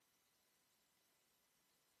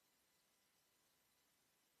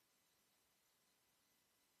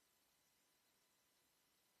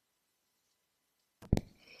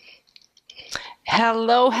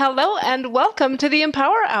Hello, hello, and welcome to the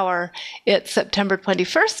Empower Hour. It's September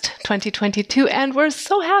 21st, 2022, and we're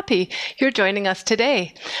so happy you're joining us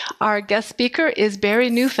today. Our guest speaker is Barry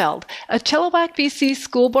Neufeld, a Chilliwack, BC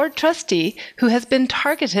School Board trustee who has been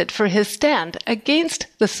targeted for his stand against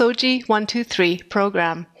the SOGI 123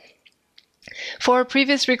 program. For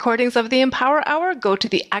previous recordings of the Empower Hour, go to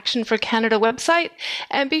the Action for Canada website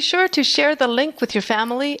and be sure to share the link with your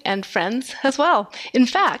family and friends as well. In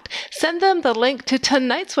fact, send them the link to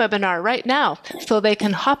tonight's webinar right now so they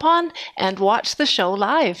can hop on and watch the show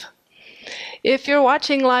live. If you're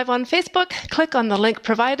watching live on Facebook, click on the link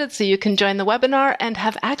provided so you can join the webinar and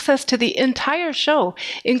have access to the entire show,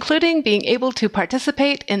 including being able to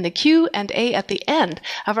participate in the Q&A at the end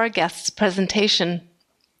of our guest's presentation.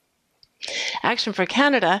 Action for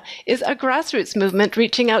Canada is a grassroots movement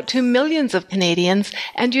reaching out to millions of Canadians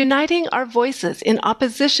and uniting our voices in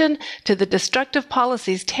opposition to the destructive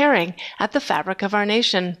policies tearing at the fabric of our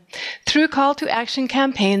nation. Through call to action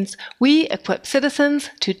campaigns, we equip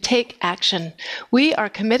citizens to take action. We are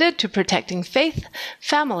committed to protecting faith,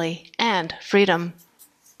 family, and freedom.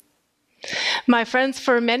 My friends,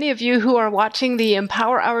 for many of you who are watching the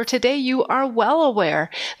Empower Hour today, you are well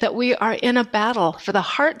aware that we are in a battle for the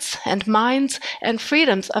hearts and minds and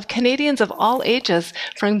freedoms of Canadians of all ages,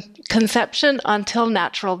 from conception until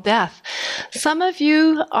natural death. Some of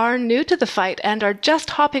you are new to the fight and are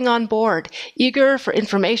just hopping on board, eager for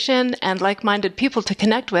information and like-minded people to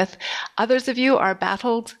connect with. Others of you are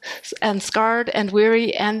battled and scarred and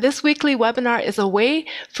weary, and this weekly webinar is a way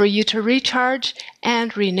for you to recharge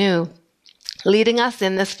and renew. Leading us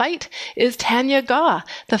in this fight is Tanya Gaw,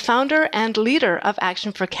 the founder and leader of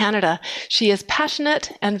Action for Canada. She is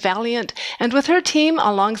passionate and valiant, and with her team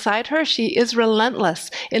alongside her, she is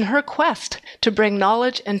relentless in her quest to bring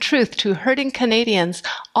knowledge and truth to hurting Canadians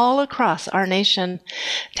all across our nation.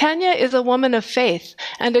 Tanya is a woman of faith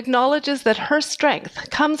and acknowledges that her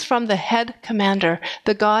strength comes from the head commander,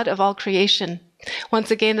 the God of all creation. Once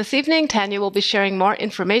again this evening, Tanya will be sharing more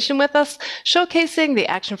information with us, showcasing the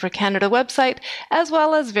Action for Canada website, as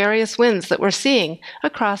well as various wins that we're seeing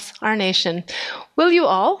across our nation. Will you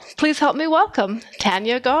all please help me welcome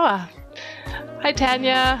Tanya Gaw. Hi,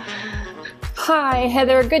 Tanya. Hi,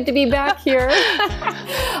 Heather. Good to be back here.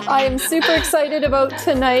 I am super excited about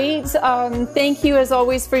tonight. Thank you, as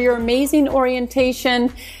always, for your amazing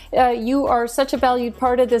orientation. You are such a valued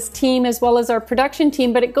part of this team, as well as our production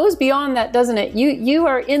team, but it goes beyond that, doesn't it? You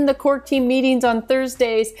are in the core team meetings on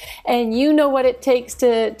Thursdays, and you know what it takes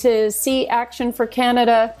to see Action for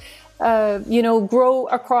Canada grow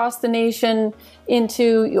across the nation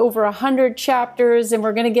into over 100 chapters, and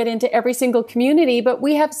we're going to get into every single community, but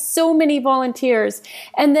we have so many volunteers.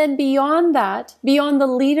 And then beyond that, beyond the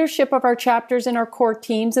leadership of our chapters and our core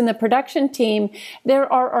teams and the production team,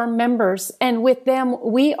 there are our members. And with them,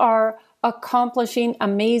 we are accomplishing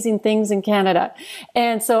amazing things in Canada.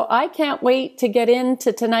 And so I can't wait to get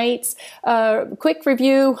into tonight's quick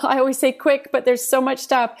review. I always say quick, but there's so much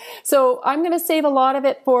stuff. So I'm going to save a lot of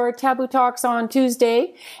it for Taboo Talks on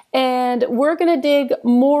Tuesday. And we're going to dig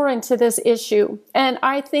more into this issue. And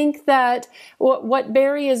I think that what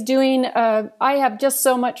Barry is doing, I have just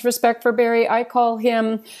so much respect for Barry. I call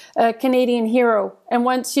him a Canadian hero. And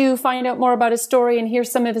once you find out more about his story and hear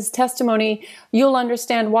some of his testimony, you'll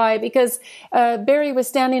understand why. Because Barry was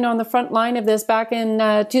standing on the front line of this back in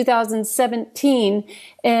 2017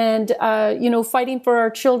 and, fighting for our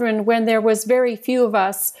children when there was very few of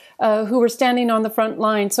us who were standing on the front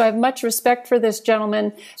line. So I have much respect for this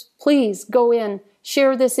gentleman. Please go in,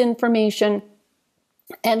 share this information,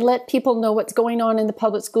 and let people know what's going on in the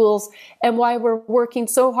public schools and why we're working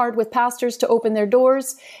so hard with pastors to open their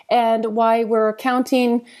doors, and why we're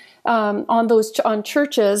counting on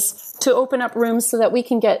churches to open up rooms so that we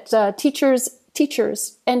can get teachers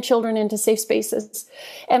and children into safe spaces.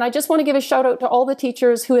 And I just want to give a shout out to all the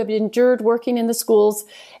teachers who have endured working in the schools,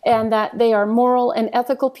 and that they are moral and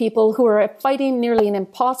ethical people who are fighting nearly an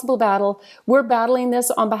impossible battle. We're battling this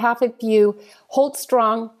on behalf of you. Hold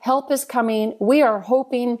strong. Help is coming. We are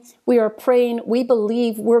hoping, we are praying, we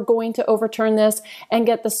believe we're going to overturn this and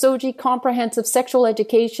get the SOGI comprehensive sexual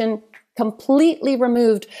education completely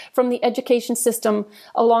removed from the education system,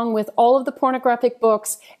 along with all of the pornographic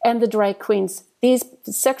books and the drag queens. These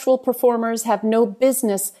sexual performers have no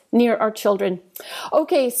business near our children.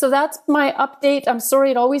 Okay, so that's my update. I'm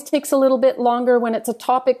sorry, it always takes a little bit longer when it's a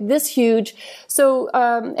topic this huge. So,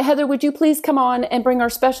 Heather, would you please come on and bring our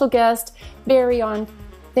special guest, Barry, on?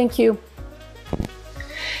 Thank you.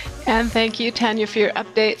 And thank you, Tanya, for your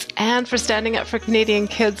updates and for standing up for Canadian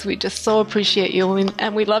kids. We just so appreciate you,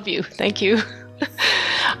 and we love you. Thank you.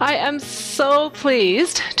 I am so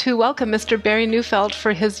pleased to welcome Mr. Barry Neufeld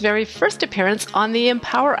for his very first appearance on the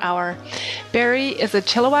Empower Hour. Barry is a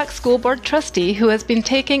Chilliwack School Board trustee who has been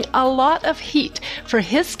taking a lot of heat for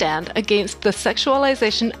his stand against the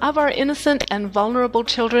sexualization of our innocent and vulnerable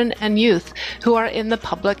children and youth who are in the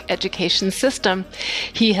public education system.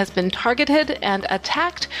 He has been targeted and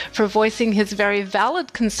attacked for voicing his very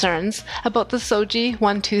valid concerns about the SOGI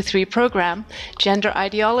 123 program, gender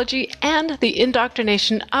ideology, and the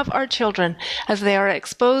indoctrination of our children as they are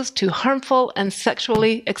exposed to harmful and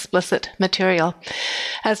sexually explicit material.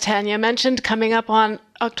 As Tanya mentioned, coming up on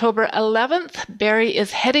October 11th, Barry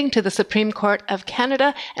is heading to the Supreme Court of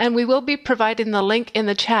Canada, and we will be providing the link in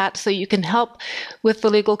the chat so you can help with the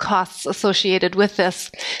legal costs associated with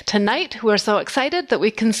this. Tonight, we're so excited that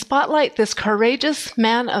we can spotlight this courageous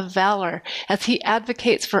man of valor as he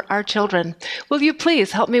advocates for our children. Will you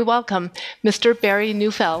please help me welcome Mr. Barry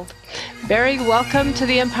Neufeld? Barry, welcome to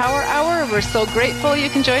the Empower Hour. We're so grateful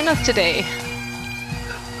you can join us today.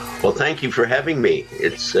 Well, thank you for having me.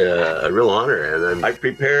 It's a real honor. And I've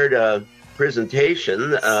prepared a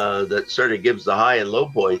presentation that sort of gives the high and low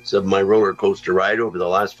points of my roller coaster ride over the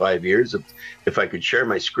last 5 years. If I could share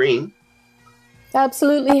my screen.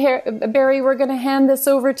 Absolutely, Barry, we're going to hand this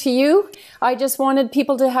over to you. I just wanted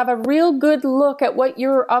people to have a real good look at what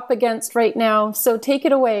you're up against right now. So take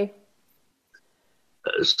it away.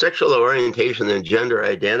 Sexual orientation and gender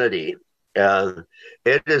identity.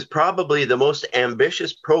 It is probably the most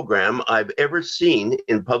ambitious program I've ever seen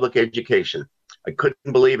in public education. I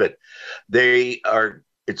couldn't believe it.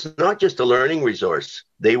 It's not just a learning resource.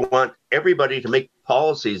 They want everybody to make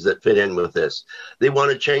policies that fit in with this. They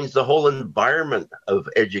want to change the whole environment of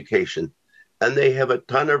education. And they have a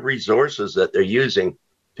ton of resources that they're using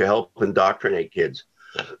to help indoctrinate kids.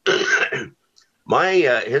 My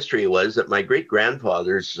history was that my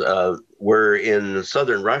great-grandfathers were in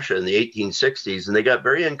southern Russia in the 1860s, and they got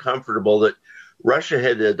very uncomfortable that Russia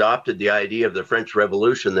had adopted the idea of the French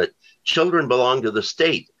Revolution that children belong to the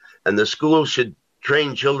state, and the schools should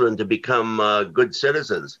train children to become good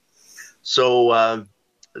citizens. So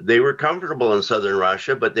they were comfortable in southern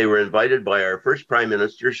Russia, but they were invited by our first prime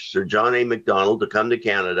minister, Sir John A. Macdonald, to come to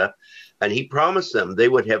Canada, and he promised them they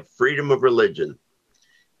would have freedom of religion.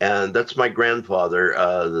 And that's my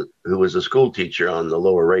grandfather, who was a school teacher on the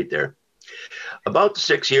lower right there. About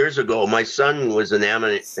 6 years ago, my son was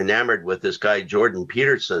enamored with this guy, Jordan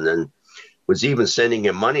Peterson, and was even sending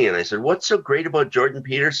him money. And I said, what's so great about Jordan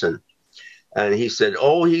Peterson? And he said,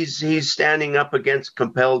 oh, he's standing up against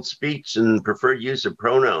compelled speech and preferred use of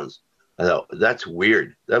pronouns. I thought, that's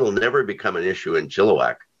weird. That'll never become an issue in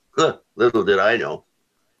Chilliwack. Little did I know.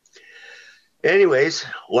 Anyways,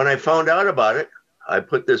 when I found out about it, I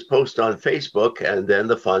put this post on Facebook, and then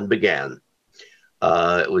the fun began.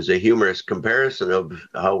 It was a humorous comparison of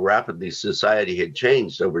how rapidly society had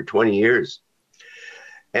changed over 20 years.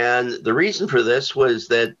 And the reason for this was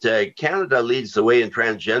that Canada leads the way in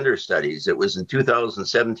transgender studies. It was in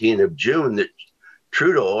 2017 of June that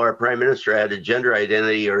Trudeau, our Prime Minister, added gender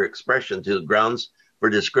identity or expression to the grounds for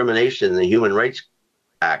discrimination in the Human Rights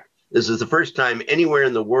Act. This is the first time anywhere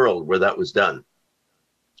in the world where that was done.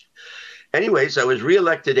 Anyways, I was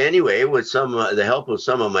reelected anyway with the help of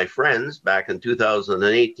some of my friends back in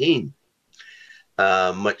 2018,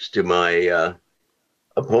 much to my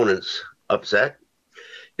opponent's upset.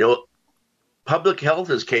 You know, public health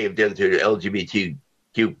has caved into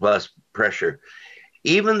LGBTQ plus pressure.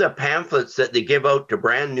 Even the pamphlets that they give out to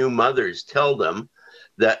brand new mothers tell them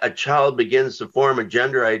that a child begins to form a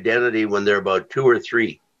gender identity when they're about 2 or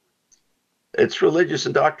 3. It's religious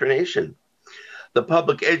indoctrination. The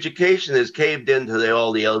public education has caved into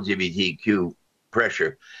all the LGBTQ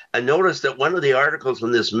pressure. And notice that one of the articles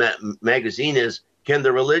in this magazine is, can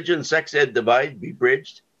the religion sex ed divide be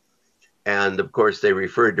bridged? And of course, they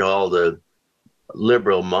referred to all the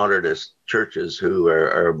liberal modernist churches who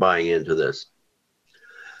are buying into this.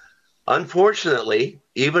 Unfortunately,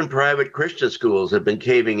 even private Christian schools have been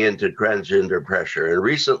caving into transgender pressure. And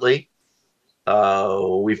recently,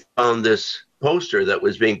 we found this poster that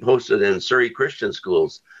was being posted in Surrey Christian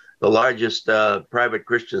schools, the largest private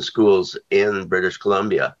Christian schools in British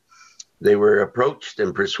Columbia. They were approached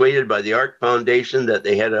and persuaded by the ARC Foundation that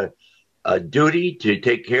they had a duty to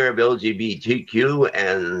take care of LGBTQ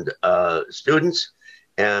and students,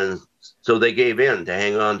 and so they gave in to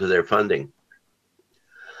hang on to their funding.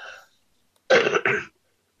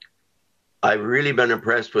 I've really been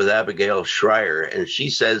impressed with Abigail Schreier, and she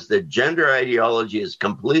says that gender ideology is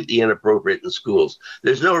completely inappropriate in schools.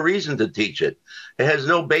 There's no reason to teach it. It has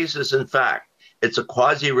no basis in fact. It's a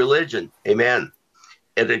quasi-religion. Amen.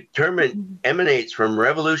 emanates from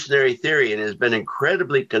revolutionary theory and has been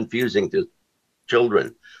incredibly confusing to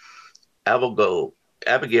children.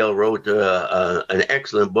 Abigail wrote an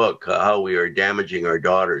excellent book, How We Are Damaging Our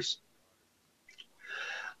Daughters.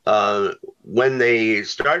 When they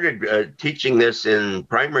started teaching this in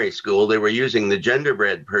primary school, they were using the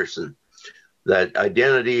genderbread person, that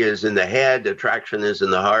identity is in the head, attraction is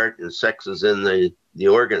in the heart, and sex is in the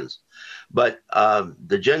organs. But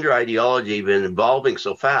the gender ideology had been evolving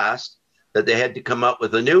so fast that they had to come up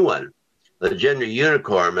with a new one, the gender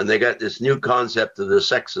unicorn, and they got this new concept of the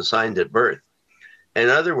sex assigned at birth. In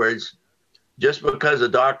other words, just because a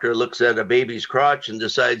doctor looks at a baby's crotch and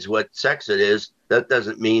decides what sex it is, that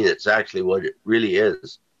doesn't mean it's actually what it really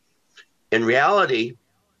is. In reality,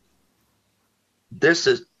 this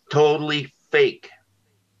is totally fake,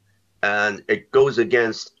 and it goes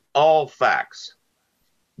against all facts.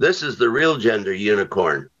 This is the real gender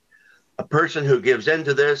unicorn. A person who gives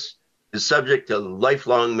into this is subject to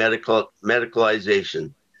lifelong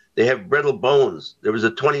medicalization. They have brittle bones. There was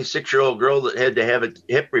a 26-year-old girl that had to have a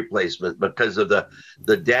hip replacement because of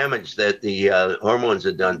the damage that the hormones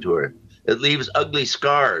had done to her. It leaves ugly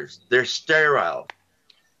scars. They're sterile.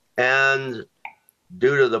 And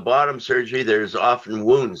due to the bottom surgery, there's often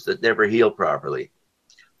wounds that never heal properly.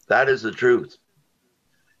 That is the truth.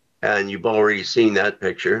 And you've already seen that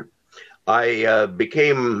picture. I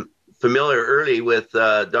became familiar early with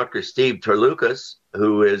Dr. Steve Torlukas,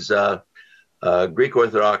 who is a Greek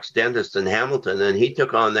Orthodox dentist in Hamilton, and he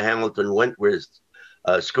took on the Hamilton Wentworth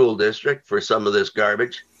School District for some of this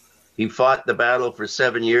garbage. He fought the battle for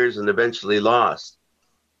 7 years and eventually lost.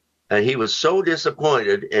 And he was so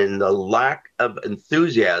disappointed in the lack of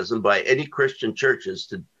enthusiasm by any Christian churches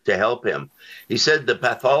to help him. He said the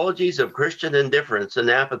pathologies of Christian indifference and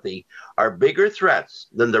apathy are bigger threats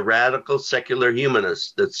than the radical secular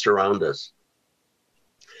humanists that surround us.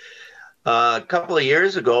 A couple of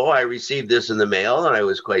years ago, I received this in the mail, and I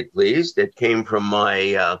was quite pleased. It came from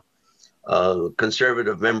my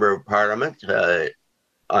Conservative member of Parliament.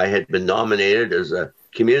 I had been nominated as a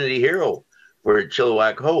community hero for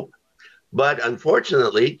Chilliwack Hope. But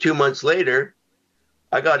unfortunately, 2 months later,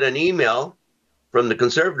 I got an email from the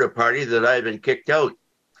Conservative Party that I had been kicked out.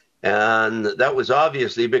 And that was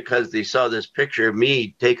obviously because they saw this picture of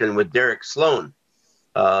me taken with Derek Sloan,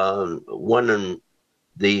 one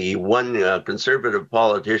conservative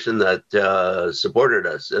politician that supported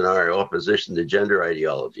us in our opposition to gender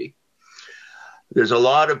ideology. There's a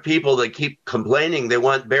lot of people that keep complaining they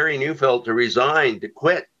want Barry Neufeld to resign, to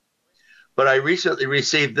quit. But I recently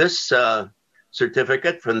received this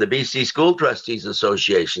certificate from the BC School Trustees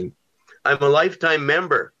Association. I'm a lifetime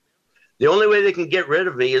member. The only way they can get rid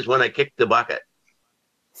of me is when I kick the bucket.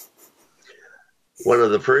 One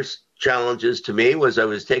of the first challenges to me was I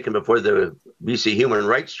was taken before the BC Human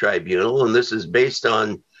Rights Tribunal, and this is based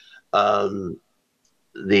on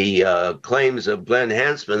the claims of Glenn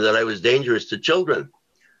Hansman that I was dangerous to children.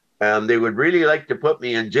 They would really like to put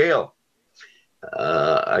me in jail.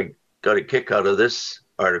 I got a kick out of this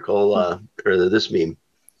article, or this meme.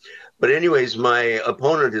 But anyways, my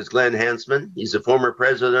opponent is Glenn Hansman. He's a former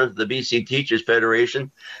president of the BC Teachers Federation.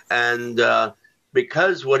 And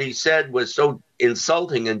because what he said was so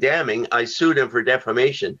insulting and damning, I sued him for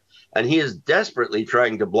defamation. And he is desperately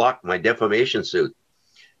trying to block my defamation suit.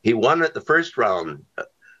 He won at the first round.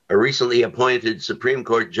 A recently appointed Supreme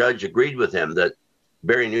Court judge agreed with him that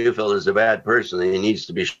Barry Neufeld is a bad person and he needs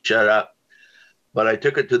to be shut up. But I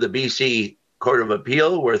took it to the BC Court of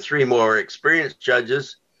Appeal, where 3 more experienced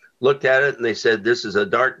judges looked at it and they said, this is a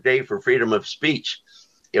dark day for freedom of speech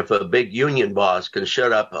if a big union boss can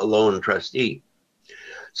shut up a lone trustee.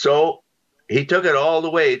 So he took it all the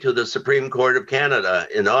way to the Supreme Court of Canada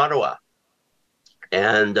in Ottawa.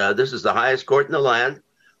 And this is the highest court in the land.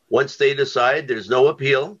 Once they decide, there's no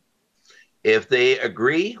appeal. If they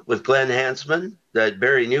agree with Glenn Hansman that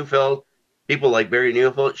Barry Neufeld, people like Barry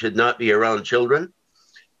Neufeld should not be around children,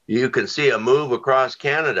 you can see a move across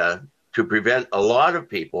Canada to prevent a lot of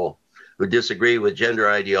people who disagree with gender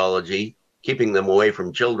ideology, keeping them away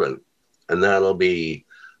from children. And that'll be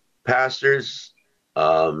pastors,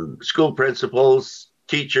 school principals,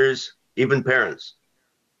 teachers, even parents.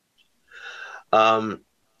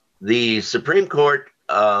 The Supreme Court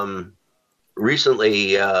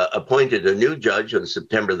recently appointed a new judge on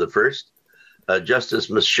September the 1st. Justice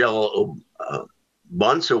Michelle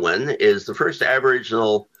Bonsawin is the first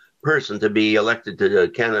Aboriginal person to be elected to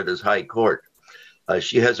Canada's High Court.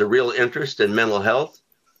 She has a real interest in mental health,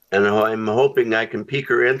 and I'm hoping I can pique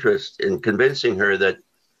her interest in convincing her that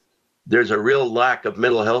there's a real lack of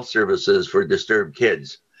mental health services for disturbed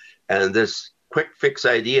kids. And this quick fix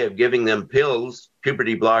idea of giving them pills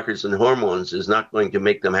puberty blockers and hormones is not going to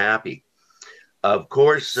make them happy. Of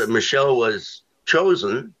course, Michelle was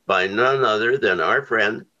chosen by none other than our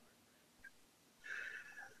friend.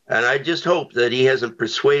 And I just hope that he hasn't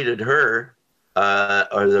persuaded her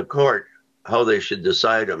or the court how they should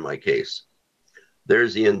decide on my case.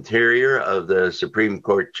 There's the interior of the Supreme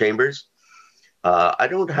Court chambers. I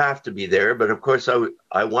don't have to be there, but of course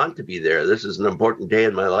I want to be there. This is an important day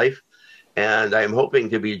in my life, and I'm hoping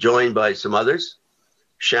to be joined by some others.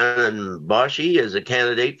 Shannon Boschy is a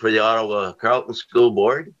candidate for the Ottawa Carleton School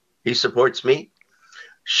Board. He supports me.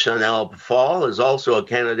 Chanel Fall is also a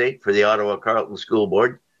candidate for the Ottawa Carleton School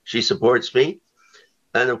Board. She supports me.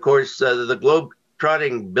 And of course, the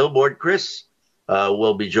globe-trotting billboard Chris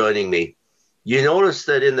will be joining me. You notice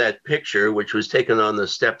that in that picture, which was taken on the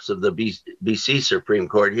steps of the BC Supreme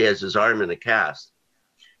Court, he has his arm in a cast.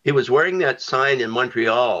 He was wearing that sign in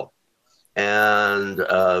Montreal, and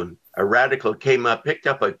a radical came up, picked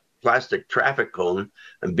up a plastic traffic cone,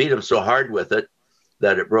 and beat him so hard with it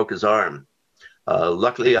that it broke his arm.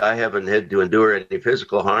 Luckily, I haven't had to endure any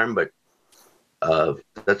physical harm, but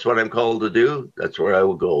that's what I'm called to do. That's where I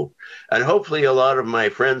will go. And hopefully a lot of my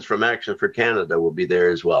friends from Action for Canada will be there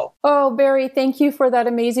as well. Oh, Barry, thank you for that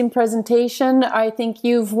amazing presentation. I think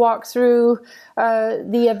you've walked through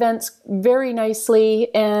the events very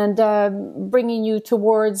nicely and bringing you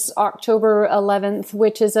towards October 11th,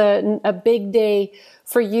 which is a big day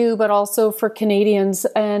for you, but also for Canadians.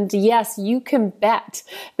 And yes, you can bet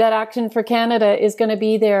that Action for Canada is going to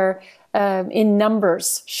be there in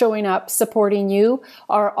numbers, showing up, supporting you.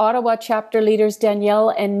 Our Ottawa chapter leaders, Danielle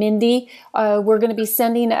and Mindy, we're going to be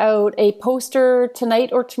sending out a poster tonight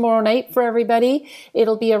or tomorrow night for everybody.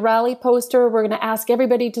 It'll be a rally poster. We're going to ask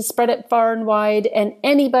everybody to spread it far and wide, and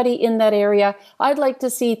anybody in that area. I'd like to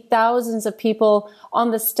see thousands of people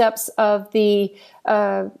on the steps of the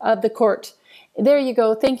court. There you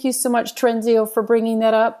go. Thank you so much, Trenzio, for bringing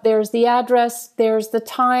that up. There's the address. There's the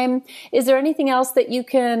time. Is there anything else that you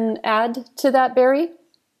can add to that, Barry?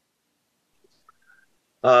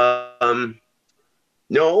 No,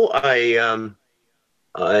 I'm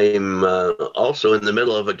also in the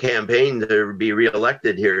middle of a campaign to be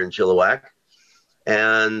reelected here in Chilliwack.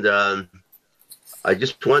 And I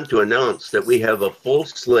just want to announce that we have a full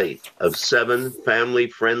slate of 7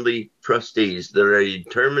 family-friendly trustees that are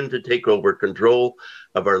determined to take over control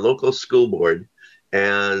of our local school board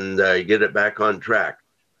and get it back on track.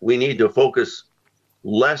 We need to focus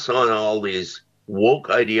less on all these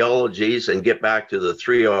woke ideologies and get back to the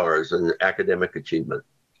 3 R's in academic achievement.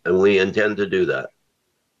 And we intend to do that.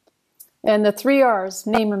 And the 3 R's,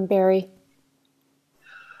 name them, Barry.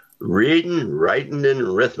 Reading, writing, and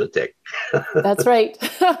arithmetic. That's right.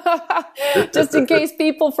 Just in case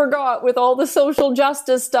people forgot, with all the social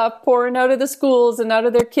justice stuff pouring out of the schools and out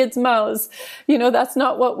of their kids' mouths, that's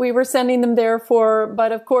not what we were sending them there for.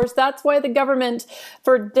 But of course, that's why the government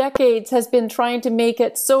for decades has been trying to make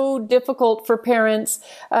it so difficult for parents,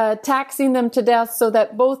 taxing them to death so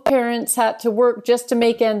that both parents had to work just to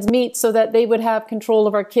make ends meet so that they would have control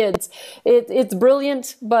of our kids. It's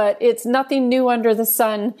brilliant, but it's nothing new under the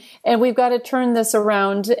sun. And we've got to turn this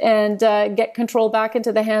around and get control back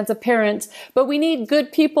into the hands of parents. But we need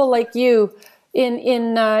good people like you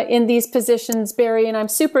in these positions, Barry. And I'm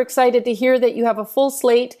super excited to hear that you have a full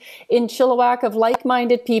slate in Chilliwack of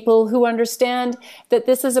like-minded people who understand that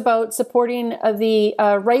this is about supporting the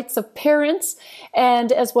rights of parents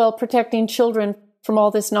and as well protecting children from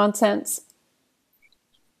all this nonsense.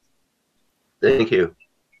 Thank you.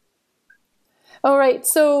 All right.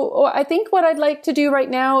 So I think what I'd like to do right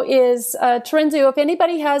now is, Terenzio, if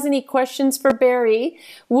anybody has any questions for Barry,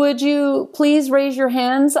 would you please raise your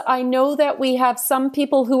hands? I know that we have some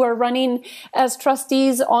people who are running as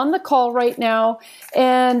trustees on the call right now.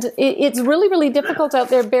 And it's really, really difficult out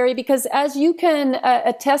there, Barry, because as you can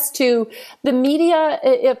attest to, the media,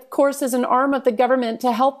 of course, is an arm of the government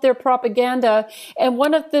to help their propaganda. And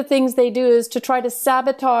one of the things they do is to try to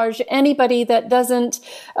sabotage anybody that doesn't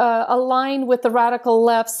align with the radical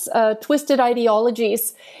left's twisted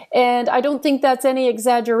ideologies. And I don't think that's any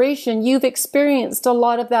exaggeration. You've experienced a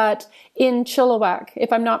lot of that in Chilliwack,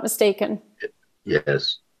 if I'm not mistaken.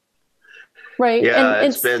 Yes. Right. Yeah, and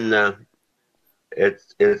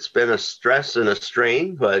it's been a stress and a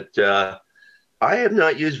strain, but I have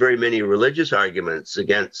not used very many religious arguments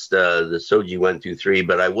against the SOGI 123,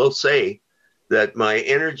 but I will say that my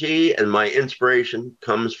energy and my inspiration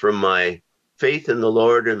comes from my faith in the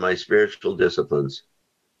Lord and my spiritual disciplines.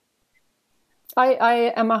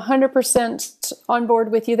 I am 100% on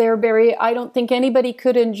board with you there, Barry. I don't think anybody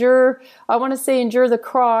could endure the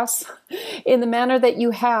cross in the manner that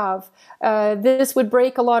you have. This would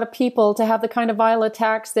break a lot of people to have the kind of vile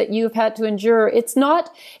attacks that you've had to endure. It's not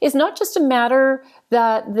just a matter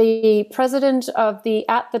that the president of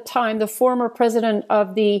at the time, the former president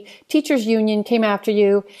of the teachers union came after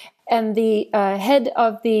you, and the head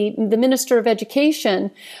of the Minister of Education,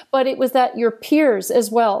 but it was that your peers as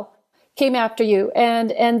well came after you,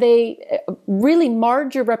 and they really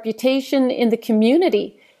marred your reputation in the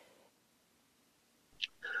community.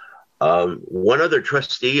 One other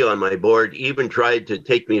trustee on my board even tried to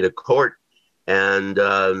take me to court and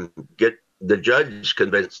get the judge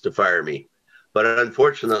convinced to fire me. But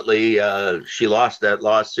unfortunately, she lost that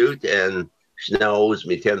lawsuit, and she now owes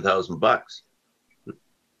me $10,000.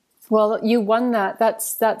 Well, you won that.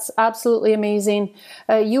 That's absolutely amazing.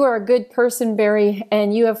 You are a good person, Barry,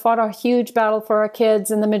 and you have fought a huge battle for our kids.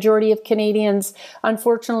 And the majority of Canadians,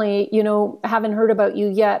 unfortunately, haven't heard about you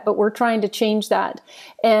yet, but we're trying to change that.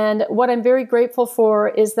 And what I'm very grateful for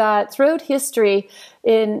is that throughout history,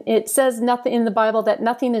 it says nothing in the Bible that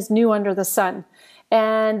nothing is new under the sun.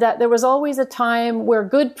 And that there was always a time where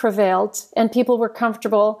good prevailed and people were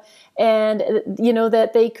comfortable, and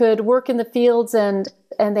that they could work in the fields and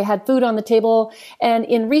they had food on the table. And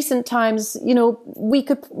in recent times, we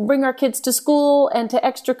could bring our kids to school and to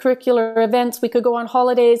extracurricular events. We could go on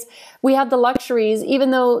holidays. We had the luxuries,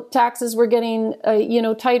 even though taxes were getting,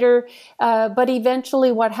 tighter. But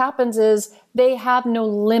eventually what happens is they have no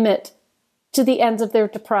limit to the ends of their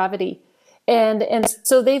depravity. And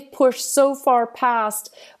so they've pushed so far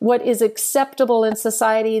past what is acceptable in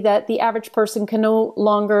society that the average person can no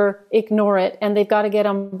longer ignore it. And they've got to get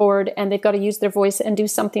on board, and they've got to use their voice and do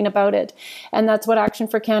something about it. And that's what Action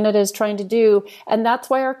for Canada is trying to do. And that's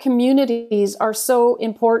why our communities are so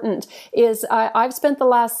important. I've spent the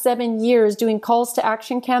last 7 years doing calls to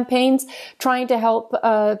action campaigns, trying to help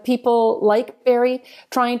people like Barry,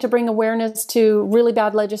 trying to bring awareness to really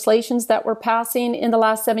bad legislations that were passing in the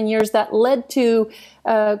last 7 years that led to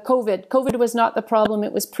COVID. COVID was not the problem.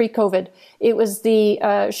 It was pre-COVID. It was the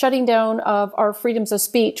shutting down of our freedoms of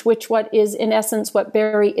speech, which is in essence what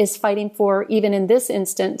Barry is fighting for, even in this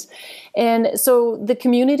instance. And so the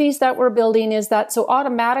communities that we're building is that so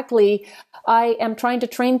automatically I am trying to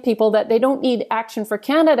train people that they don't need Action for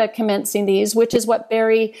Canada commencing these, which is what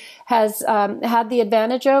Barry has had the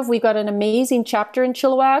advantage of. We've got an amazing chapter in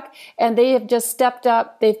Chilliwack, and they have just stepped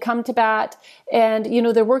up. They've come to bat, and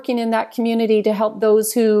they're working in that community to help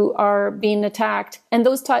those who are being attacked. And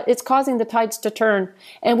it's causing the tides to turn.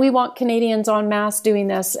 And we want Canadians en masse doing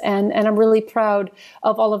this. And I'm really proud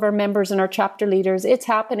of all of our members and our chapter leaders. It's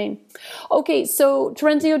happening. Okay, so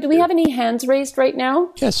Terenzio, do we have any hands raised right now?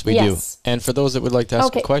 Yes, we do. And for those that would like to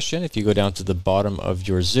ask a question, if you go down to the bottom of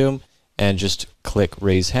your Zoom and just click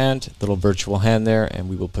raise hand, little virtual hand there, and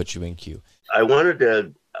we will put you in queue. I wanted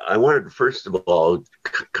to first of all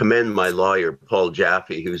commend my lawyer, Paul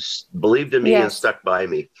Jaffe, who's believed in me and stuck by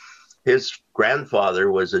me. His grandfather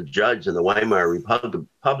was a judge in the Weimar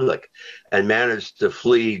Republic and managed to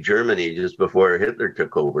flee Germany just before Hitler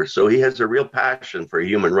took over. So he has a real passion for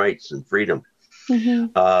human rights and freedom. Mm-hmm.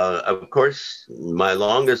 Of course, my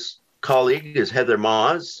longest colleague is Heather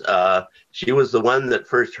Maws. She was the one that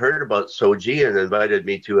first heard about SOGI and invited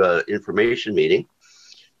me to an information meeting.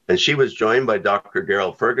 And she was joined by Dr.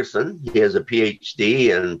 Daryl Ferguson. He has a PhD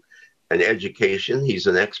in education. He's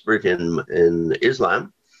an expert in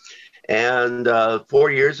Islam. And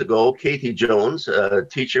 4 years ago, Katie Jones, a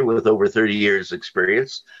teacher with over 30 years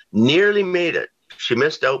experience, nearly made it. She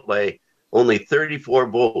missed out by only 34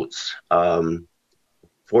 votes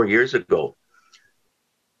 4 years ago.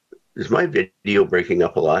 Is my video breaking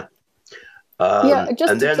up a lot?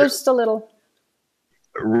 Just a little.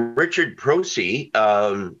 Richard Prosey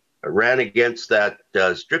ran against that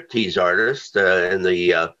striptease artist in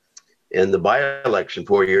the by-election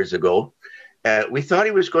 4 years ago. We thought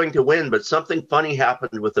he was going to win, but something funny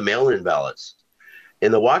happened with the mail-in ballots.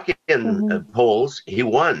 In the walk-in polls, he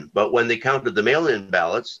won, but when they counted the mail-in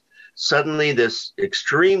ballots, suddenly this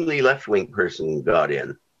extremely left-wing person got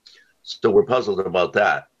in. So we're puzzled about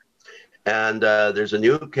that. And there's a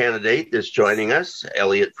new candidate that's joining us,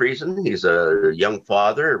 Elliot Friesen. He's a young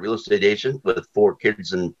father, a real estate agent with 3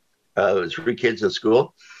 kids in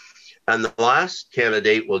school. And the last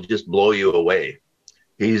candidate will just blow you away.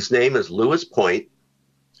 His name is Lewis Point.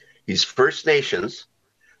 He's First Nations,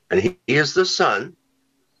 and he is the son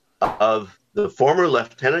of the former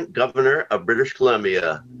Lieutenant Governor of British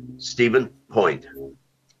Columbia, Stephen Point.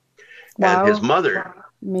 Wow. And his mother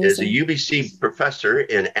is a UBC professor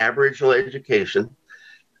in Aboriginal education,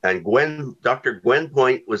 And Dr. Gwen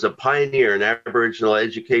Point was a pioneer in Aboriginal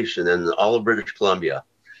education in all of British Columbia.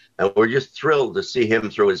 And we're just thrilled to see him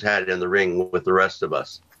throw his hat in the ring with the rest of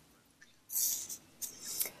us.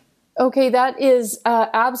 Okay, that is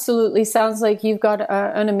absolutely sounds like you've got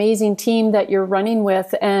an amazing team that you're running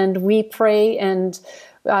with. And we pray, and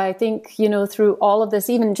I think, through all of this,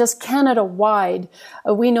 even just Canada-wide,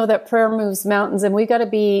 we know that prayer moves mountains, and we've got to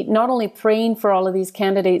be not only praying for all of these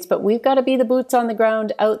candidates, but we've got to be the boots on the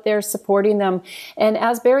ground out there supporting them. And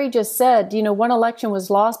as Barry just said, one election was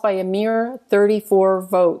lost by a mere 34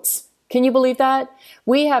 votes. Can you believe that?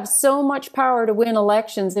 We have so much power to win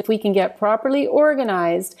elections if we can get properly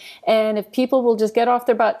organized, and if people will just get off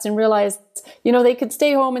their butts and realize, they could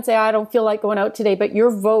stay home and say, I don't feel like going out today, but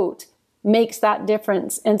your vote makes that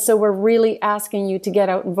difference. And so we're really asking you to get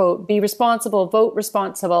out and vote. Be responsible, vote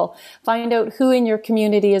responsible, find out who in your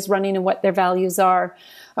community is running and what their values are.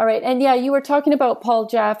 All right. And yeah, you were talking about Paul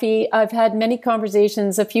Jaffe. I've had many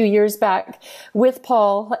conversations a few years back with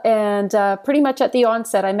Paul, and pretty much at the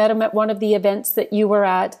onset, I met him at one of the events that you were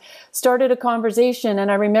at, started a conversation. And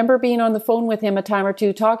I remember being on the phone with him a time or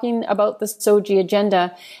two, talking about the SOGI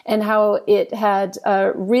agenda and how it had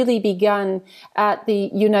really begun at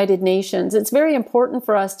the United Nations. It's very important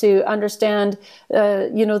for us to understand,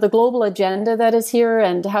 the global agenda that is here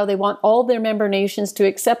and how they want all their member nations to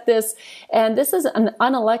accept this. And this is an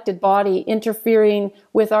unelected body interfering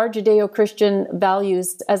with our Judeo-Christian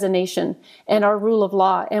values as a nation and our rule of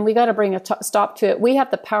law. And we got to bring a stop to it. We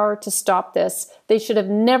have the power to stop this. They should have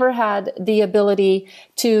never had the ability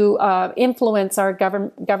to influence our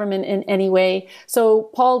government in any way. So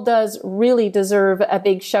Paul does really deserve a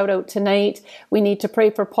big shout out tonight. We need to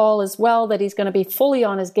pray for Paul as well, that he's going to be fully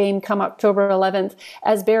on his game come October 11th.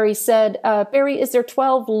 As Barry said, Barry, is there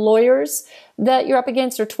 12 lawyers that you're up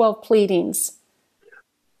against, or 12 pleadings?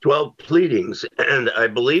 12 pleadings, and I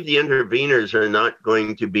believe the interveners are not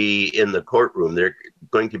going to be in the courtroom. They're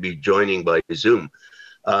going to be joining by Zoom.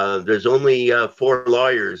 There's only 4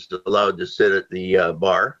 lawyers allowed to sit at the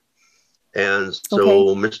bar, and so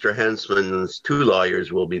okay. Mr. Hensman's 2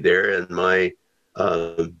 lawyers will be there, and my,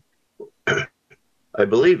 I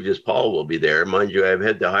believe just Paul will be there. Mind you, I've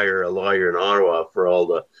had to hire a lawyer in Ottawa for all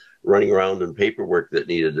the running around and paperwork that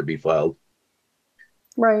needed to be filed.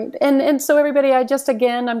 Right. And so everybody, I'm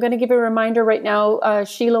going to give you a reminder right now.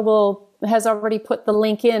 Sheila has already put the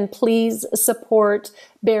link in. Please support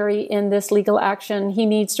Barry in this legal action. He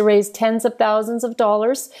needs to raise tens of thousands of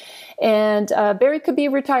dollars. And Barry could be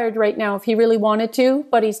retired right now if he really wanted to,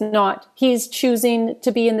 but he's not. He's choosing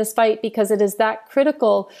to be in this fight because it is that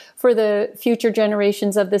critical for the future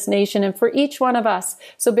generations of this nation and for each one of us.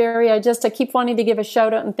 So Barry, I keep wanting to give a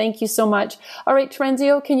shout out and thank you so much. All right,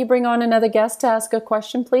 Terenzio, can you bring on another guest to ask a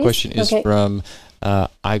question, please? Question is from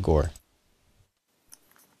Igor.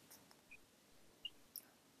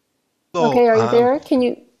 So, okay, are you there? Can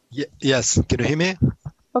you? Yes, can you hear me?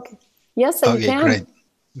 Okay. Yes, I can.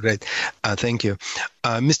 Great. Thank you.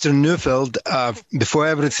 Mr. Neufeld, before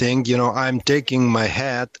everything, I'm taking my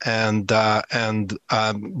hat and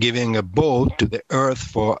giving a bow to the earth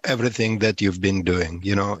for everything that you've been doing.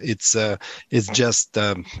 It's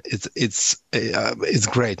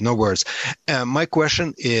great. No words. My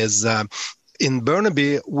question is, in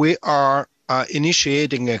Burnaby, we are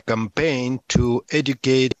initiating a campaign to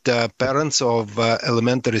educate parents of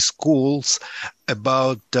elementary schools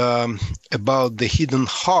about the hidden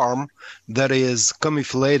harm that is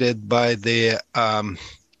camouflaged by the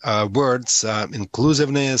words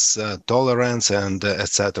inclusiveness, tolerance, and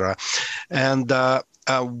etc. And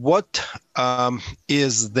what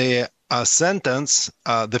is the sentence,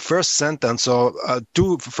 the first sentence, or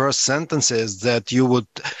 2 first sentences that you would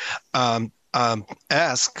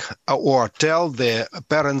ask or tell the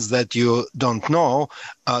parents that you don't know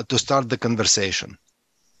to start the conversation?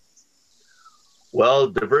 Well,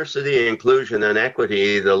 diversity, inclusion, and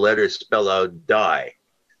equity, the letters spell out DIE,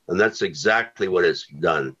 and that's exactly what it's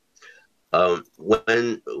done.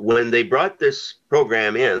 When they brought this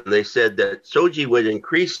program in, they said that SOGI would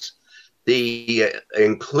increase the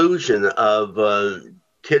inclusion of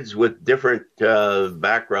kids with different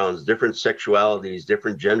backgrounds, different sexualities,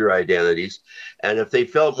 different gender identities. And if they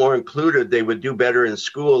felt more included, they would do better in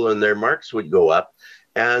school and their marks would go up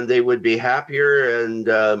and they would be happier and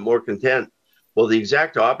more content. Well, the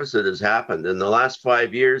exact opposite has happened. In the last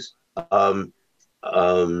 5 years, the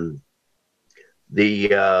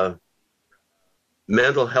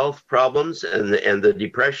mental health problems and the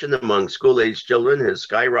depression among school-age children has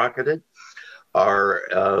skyrocketed.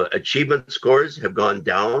 Our achievement scores have gone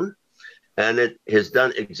down, and it has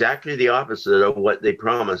done exactly the opposite of what they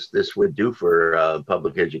promised this would do for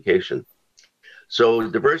public education. So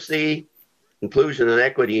diversity, inclusion, and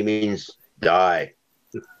equity means die.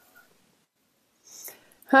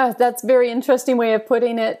 That's a very interesting way of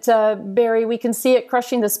putting it, Barry. We can see it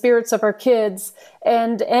crushing the spirits of our kids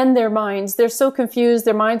and their minds. They're so confused.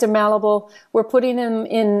 Their minds are malleable. We're putting them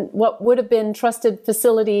in what would have been trusted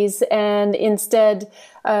facilities, and instead,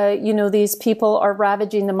 these people are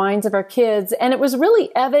ravaging the minds of our kids. And it was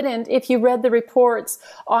really evident, if you read the reports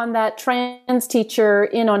on that trans teacher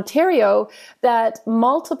in Ontario, that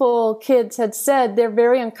multiple kids had said they're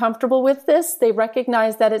very uncomfortable with this. They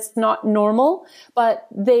recognize that it's not normal, but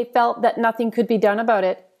they felt that nothing could be done about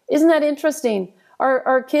it. Isn't that interesting?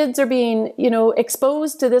 Our kids are being,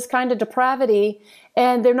 exposed to this kind of depravity,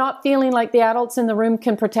 and they're not feeling like the adults in the room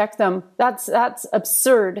can protect them. That's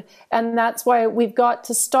absurd. And that's why we've got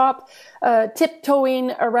to stop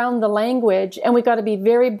tiptoeing around the language, and we've got to be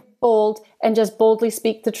very bold and just boldly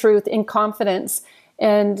speak the truth in confidence.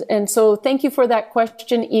 And so thank you for that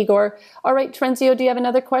question, Igor. All right, Trenzio, do you have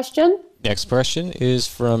another question? Next question is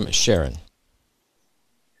from Sharon.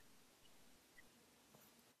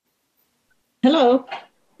 Hello.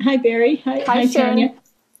 Hi, Barry. Hi, Sharon.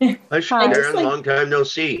 Tanya. Hi, Sharon. Long time no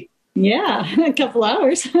see. Yeah, a couple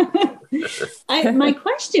hours. My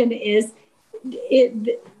question is,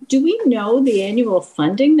 do we know the annual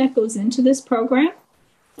funding that goes into this program?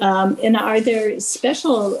 And are there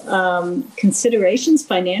special considerations,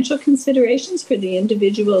 financial considerations for the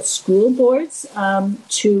individual school boards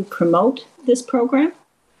to promote this program?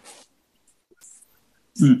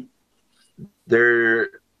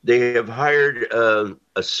 They have hired a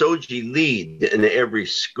SOGI lead in every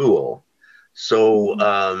school. So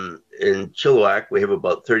in Chilliwack, we have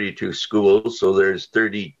about 32 schools. So there's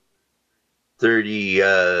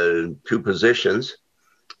 32 positions.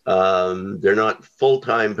 They're not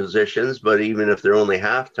full-time positions, but even if they're only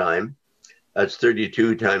half-time, that's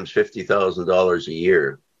 32 times $50,000 a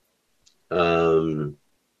year.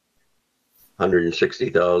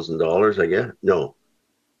 $160,000, I guess. No.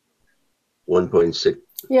 1.6.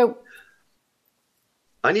 Yep.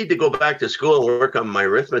 I need to go back to school and work on my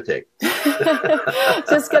arithmetic.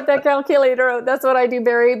 Just get that calculator out. That's what I do,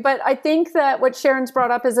 Barry. But I think that what Sharon's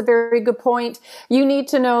brought up is a very good point. You need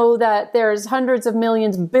to know that there's hundreds of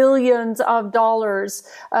millions, billions of dollars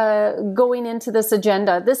going into this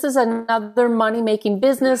agenda. This is another money-making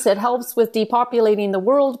business. It helps with depopulating the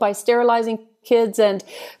world by sterilizing kids and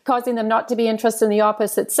causing them not to be interested in the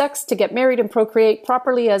opposite sex, to get married and procreate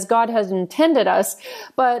properly as God has intended us.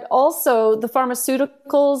 But also the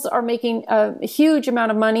pharmaceuticals are making a huge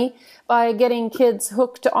amount of money by getting kids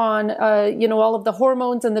hooked on, all of the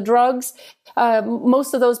hormones and the drugs.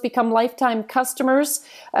 Most of those become lifetime customers.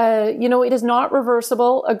 It is not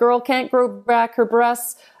reversible. A girl can't grow back her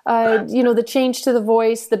breasts. The change to the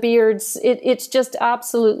voice, the beards, it's just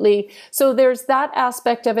absolutely. So there's that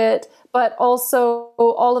aspect of it, but also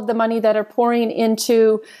all of the money that are pouring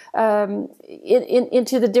into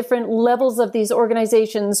into the different levels of these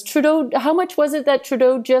organizations. Trudeau, how much was it that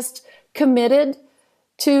Trudeau just committed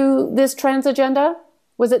to this trans agenda?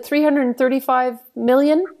 Was it 335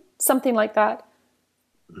 million? Something like that.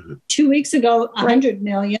 2 weeks ago, 100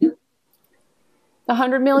 million.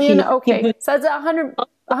 100 million? Okay. So it's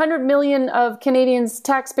 100 million of Canadians'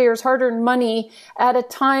 taxpayers' hard-earned money at a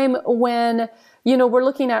time when, we're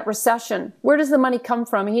looking at recession. Where does the money come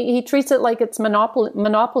from? He treats it like it's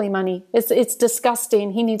monopoly money. It's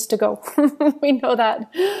disgusting. He needs to go. We know that.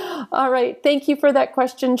 All right. Thank you for that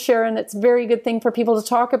question, Sharon. It's a very good thing for people to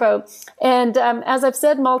talk about. And as I've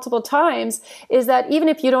said multiple times, is that even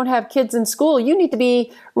if you don't have kids in school, you need to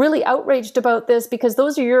be really outraged about this, because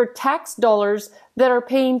those are your tax dollars that are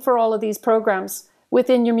paying for all of these programs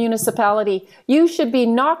within your municipality. You should be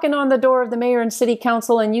knocking on the door of the mayor and city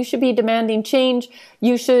council, and you should be demanding change.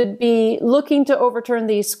 You should be looking to overturn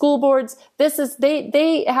these school boards.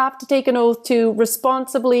 They have to take an oath to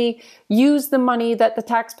responsibly use the money that the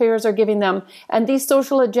taxpayers are giving them. And these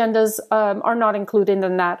social agendas are not included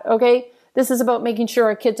in that, okay? This is about making sure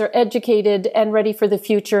our kids are educated and ready for the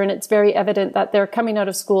future, and it's very evident that they're coming out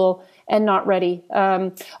of school and not ready.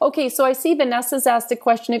 Okay, so I see Vanessa's asked a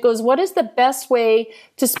question. It goes, what is the best way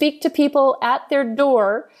to speak to people at their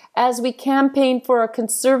door as we campaign for a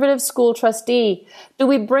conservative school trustee? Do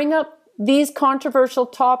we bring up these controversial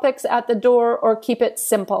topics at the door or keep it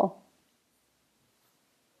simple?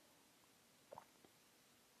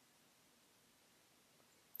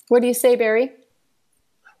 What do you say, Barry?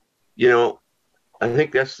 I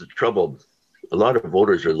think that's the trouble. A lot of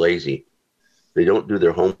voters are lazy. They don't do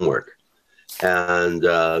their homework. And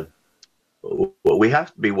we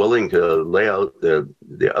have to be willing to lay out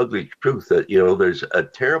the ugly truth that, there's a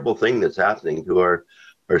terrible thing that's happening to our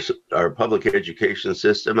our public education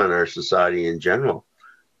system and our society in general.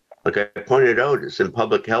 Like I pointed out, it's in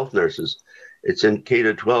public health nurses. It's in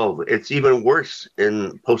K-12. It's even worse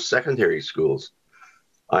in post-secondary schools.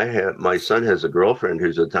 My son has a girlfriend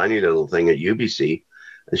who's a tiny little thing at UBC,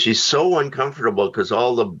 and she's so uncomfortable because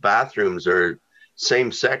all the bathrooms are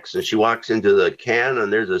same sex, and she walks into the can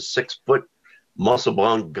and there's a 6-foot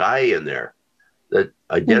muscle-bound guy in there that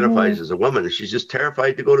identifies as a woman, and she's just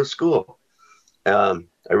terrified to go to school. I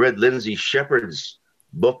read Lindsay Shepard's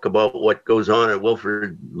book about what goes on at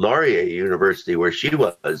Wilfrid Laurier University where she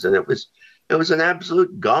was, and it was an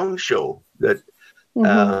absolute gong show that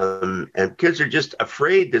and kids are just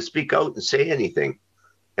afraid to speak out and say anything.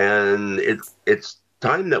 And it's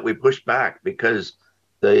time that we push back, because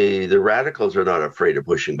the radicals are not afraid of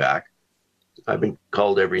pushing back. I've been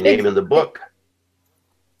called every name in the book.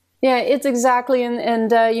 Yeah, it's exactly,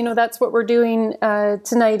 and you know, that's what we're doing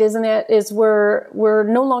tonight, isn't it? Is we're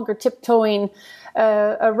no longer tiptoeing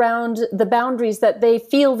around the boundaries that they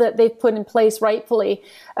feel that they've put in place rightfully.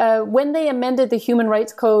 When they amended the Human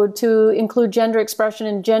Rights Code to include gender expression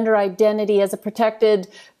and gender identity as a protected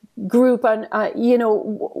group, you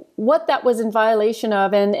know, what that was in violation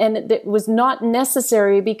of, and it was not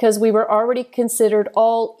necessary because we were already considered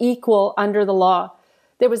all equal under the law.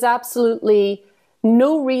 There was absolutely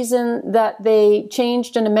no reason that they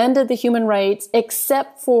changed and amended the human rights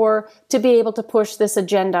except for to be able to push this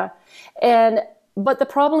agenda. But the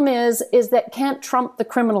problem is that can't trump the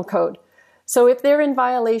criminal code. So if they're in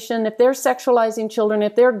violation, if they're sexualizing children,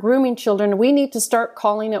 if they're grooming children, we need to start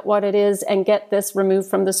calling it what it is and get this removed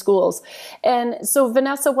from the schools. And so,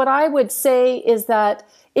 Vanessa, what I would say is that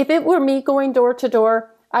if it were me going door to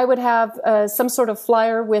door, I would have some sort of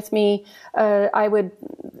flyer with me. I would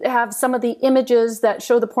have some of the images that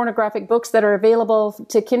show the pornographic books that are available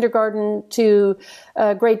to kindergarten to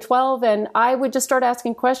grade 12. And I would just start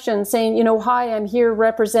asking questions saying, you know, hi, I'm here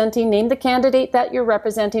representing, name the candidate that you're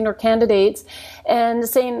representing or candidates, and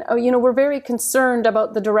saying, oh, you know, we're very concerned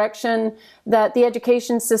about the direction that the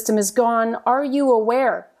education system has gone. Are you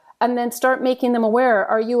aware? And then start making them aware.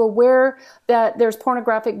 Are you aware that there's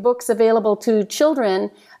pornographic books available to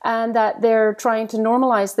children and that they're trying to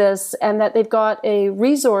normalize this, and that they've got a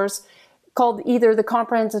resource called either the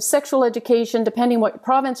Comprehensive Sexual Education, depending what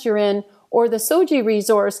province you're in, or the SOGI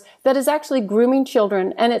resource that is actually grooming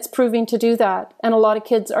children, and it's proving to do that. And a lot of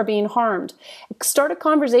kids are being harmed. Start a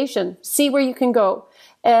conversation, see where you can go.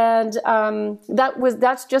 And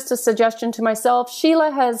that's just a suggestion to myself.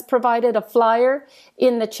 Sheila has provided a flyer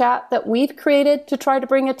in the chat that we've created to try to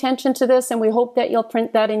bring attention to this, and we hope that you'll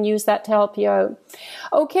print that and use that to help you out.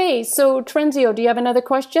 Okay, so Trenzio, do you have another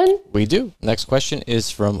question? We do. Next question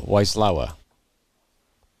is from Waislawa.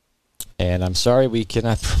 And I'm sorry we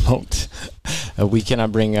cannot promote, we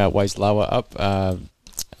cannot bring Waislawa up.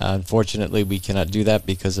 Unfortunately, we cannot do that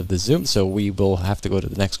because of the Zoom, so we will have to go to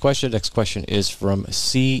the next question. Next question is from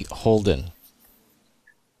C. Holden.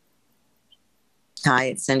 Hi,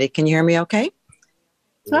 it's Cindy. Can you hear me okay?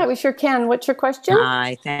 Hi, we sure can. What's your question?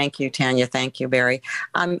 Hi, thank you, Tanya. Thank you, Barry.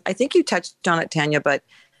 I think you touched on it, Tanya, but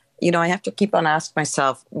you know, I have to keep on asking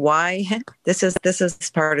myself why this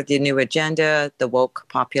is part of the new agenda, the woke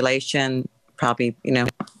population, probably, you know,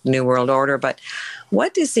 New World Order, but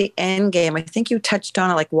what is the end game? I think you touched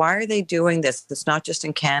on it. Like, why are they doing this? It's not just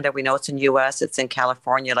in Canada. We know it's in US, it's in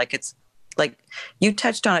California. Like, it's like you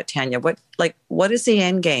touched on it, Tanya. What is the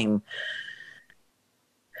end game?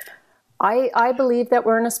 I believe that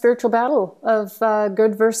we're in a spiritual battle of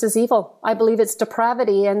good versus evil. I believe it's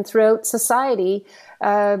depravity, and throughout society,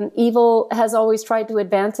 evil has always tried to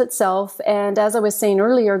advance itself. And as I was saying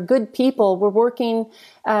earlier, good people were working,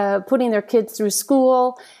 putting their kids through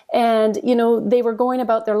school, and, you know, they were going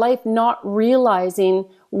about their life not realizing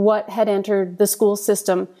what had entered the school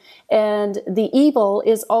system. And the evil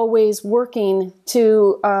is always working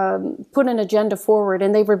to put an agenda forward,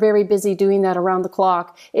 and they were very busy doing that around the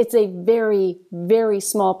clock. It's a very, very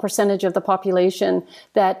small percentage of the population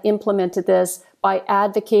that implemented this by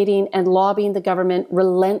advocating and lobbying the government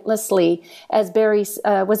relentlessly. As Barry,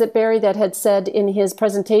 was it Barry that had said in his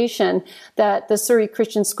presentation that the Surrey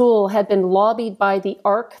Christian School had been lobbied by the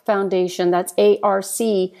ARC Foundation, that's ARC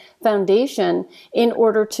Foundation, in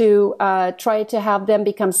order to try to have them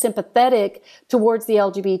become sympathetic towards the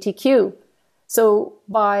LGBTQ. So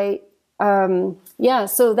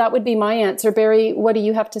so that would be my answer. Barry, what do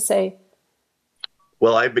you have to say?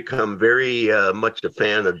 Well, I've become very much a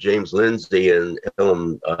fan of James Lindsay and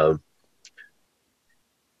Ellen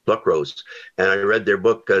Buckrose, and I read their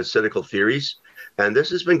book, Cynical Theories, and this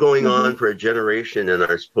has been going on for a generation in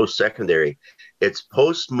our post-secondary. It's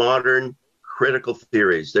postmodern critical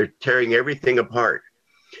theories. They're tearing everything apart.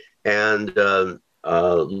 And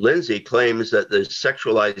Lindsay claims that the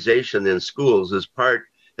sexualization in schools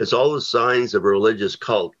is all the signs of a religious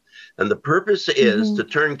cult. And the purpose is to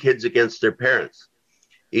turn kids against their parents.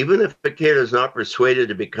 Even if a kid is not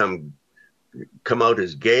persuaded to come out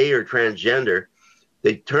as gay or transgender,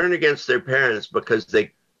 they turn against their parents because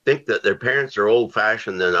they think that their parents are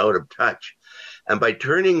old-fashioned and out of touch. And by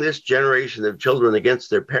turning this generation of children against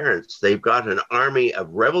their parents, they've got an army of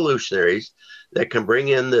revolutionaries that can bring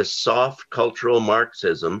in this soft cultural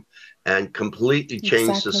Marxism and completely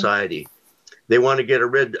change society. They want to get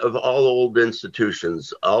rid of all old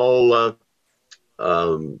institutions, all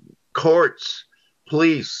courts,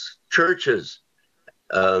 police, churches,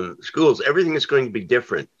 schools. Everything is going to be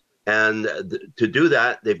different. And to do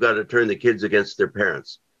that, they've got to turn the kids against their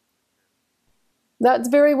parents. That's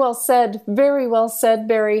very well said,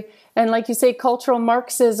 Barry. And like you say, cultural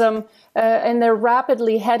Marxism, and they're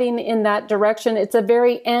rapidly heading in that direction. It's a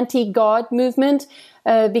very anti-God movement,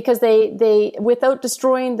 because they without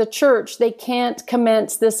destroying the church, they can't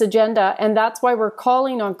commence this agenda. And that's why we're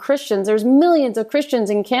calling on Christians. There's millions of Christians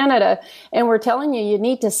in Canada, and we're telling you, you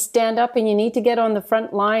need to stand up and you need to get on the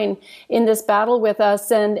front line in this battle with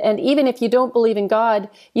us. And even if you don't believe in God,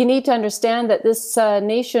 you need to understand that this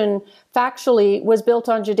nation factually was built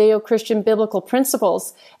on Judeo-Christian biblical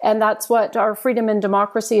principles. And that's what our freedom and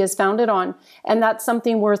democracy is founded on. And that's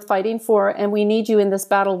something worth fighting for. And we need you in this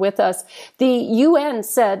battle with us. The UN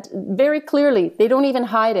said very clearly, they don't even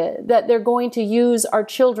hide it, that they're going to use our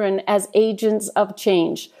children as agents of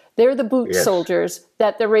change. They're the boot soldiers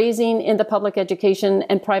that they're raising in the public education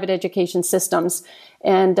and private education systems.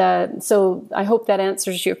 And so I hope that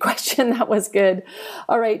answers your question. That was good.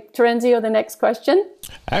 All right, Terenzio, the next question.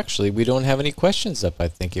 Actually, we don't have any questions up. I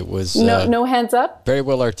think it was no hands up. Very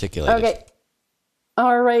well articulated. Okay.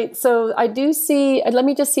 All right. So I do see, let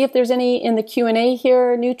me just see if there's any in the Q&A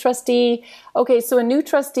here. New trustee. Okay. So a new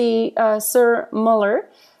trustee, Sir Muller.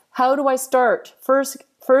 How do I start?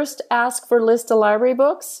 First ask for list of library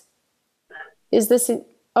books. Is this,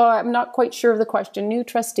 I'm not quite sure of the question. New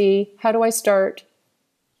trustee, how do I start?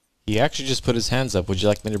 He actually just put his hands up. Would you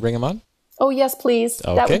like me to bring him on? Oh, yes, please.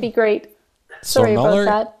 Okay. That would be great. Sorry about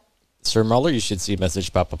that. Sir Muller, you should see a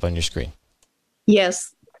message pop up on your screen.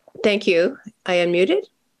 Yes. Thank you. I unmuted?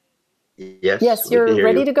 Yes, you're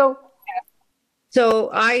ready to go. So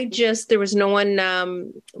there was no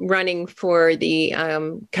one running for the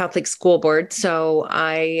Catholic School Board. So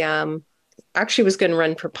I actually was going to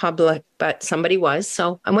run for public, but somebody was.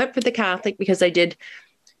 So I went for the Catholic because I did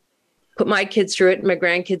put my kids through it. And my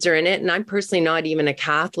grandkids are in it. And I'm personally not even a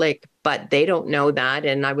Catholic, but they don't know that.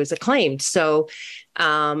 And I was acclaimed. So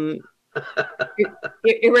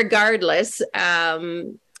regardless,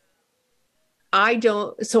 I'm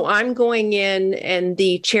going in, and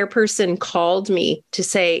the chairperson called me to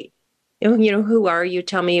say, who are you?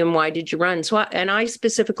 Tell me, and why did you run? So, and I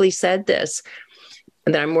specifically said this,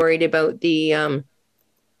 that I'm worried about the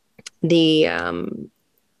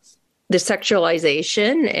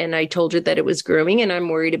sexualization, and I told her that it was grooming, and I'm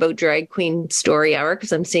worried about drag queen story hour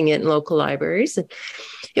because I'm seeing it in local libraries. And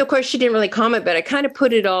of course, she didn't really comment, but I kind of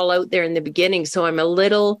put it all out there in the beginning, so I'm a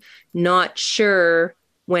little not sure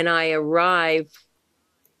when I arrive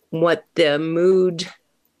what the mood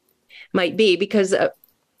might be, because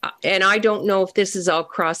and I don't know if this is all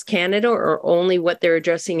across Canada or only what they're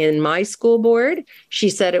addressing in my school board. She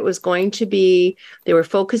said it was going to be, they were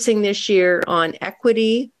focusing this year on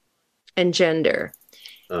equity and gender.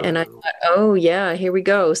 And I thought, oh yeah, here we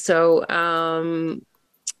go. So,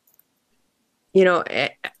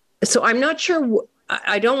 so I'm not sure.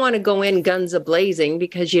 I don't want to go in guns a-blazing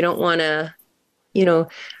because you don't want to, you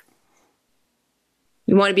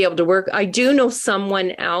want to be able to work. I do know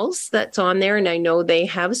someone else that's on there, and I know they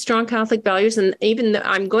have strong Catholic values. And even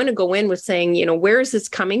I'm going to go in with saying, where is this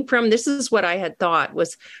coming from? This is what I had thought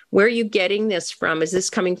was, where are you getting this from? Is this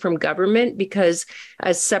coming from government? Because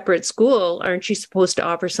as separate school, aren't you supposed to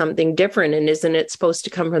offer something different? And isn't it supposed to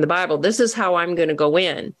come from the Bible? This is how I'm going to go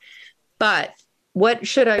in. But what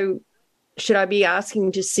should I be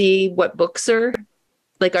asking to see what books are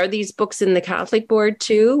these books in the Catholic board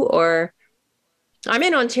too? Or I'm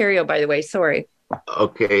in Ontario, by the way. Sorry.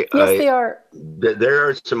 Okay. Yes, they are. There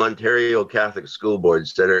are some Ontario Catholic school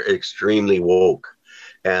boards that are extremely woke.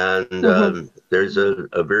 And there's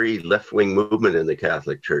a very left-wing movement in the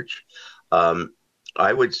Catholic Church.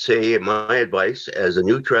 I would say my advice as a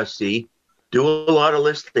new trustee, do a lot of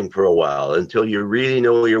listening for a while until you really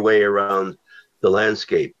know your way around the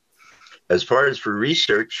landscape. As far as for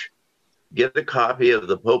research, get a copy of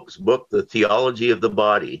the Pope's book, The Theology of the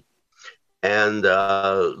Body, and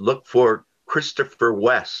look for Christopher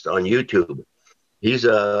West on YouTube. He's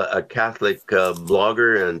a Catholic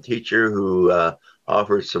blogger and teacher who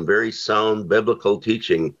offers some very sound biblical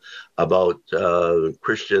teaching about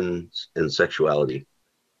Christians and sexuality.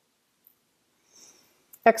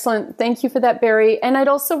 Excellent. Thank you for that, Barry. And I'd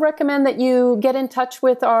also recommend that you get in touch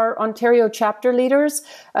with our Ontario chapter leaders.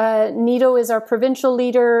 Nito is our provincial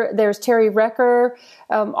leader. There's Terry Recker,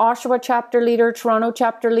 Oshawa chapter leader, Toronto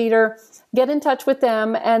chapter leader. Get in touch with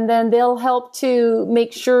them, and then they'll help to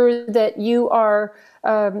make sure that you are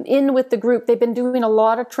in with the group. They've been doing a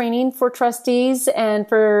lot of training for trustees and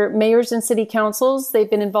for mayors and city councils. They've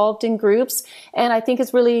been involved in groups, and I think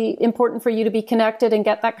it's really important for you to be connected and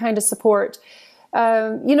get that kind of support.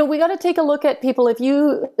 We got to take a look at people.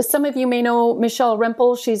 Some of you may know Michelle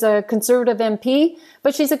Rempel. She's a Conservative MP,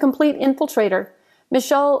 but she's a complete infiltrator.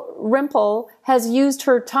 Michelle Rempel has used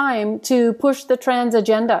her time to push the trans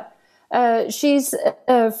agenda. She's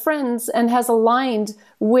friends and has aligned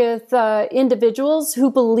with individuals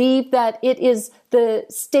who believe that it is the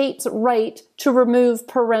state's right to remove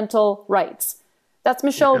parental rights. That's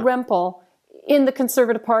Michelle Rempel in the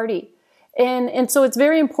Conservative Party. And so it's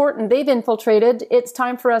very important. They've infiltrated. It's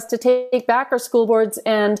time for us to take back our school boards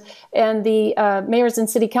and the mayors and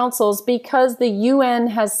city councils, because the UN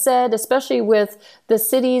has said, especially with the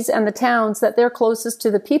cities and the towns, that they're closest to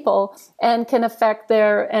the people and can affect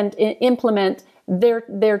and implement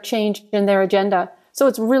their change in their agenda. So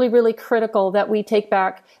it's really, really critical that we take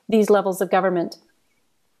back these levels of government.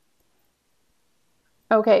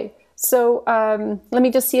 Okay, so let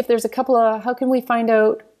me just see if there's a couple of, how can we find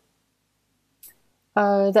out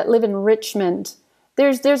that live in Richmond?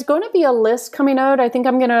 There's going to be a list coming out. I think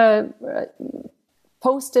I'm going to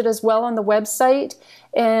post it as well on the website.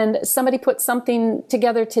 And somebody put something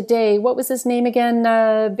together today. What was his name again?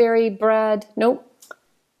 Barry, Brad? Nope.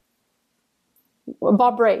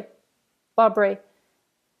 Bob Bray. Bob Bray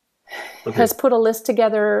has put a list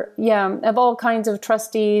together, of all kinds of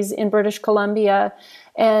trustees in British Columbia.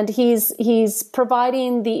 And he's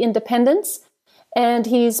providing the independence, and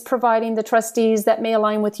he's providing the trustees that may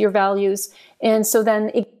align with your values. And so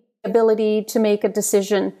then ability to make a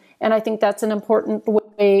decision. And I think that's an important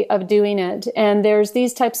way of doing it. And there's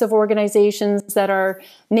these types of organizations that are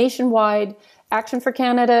nationwide. Action for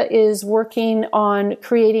Canada is working on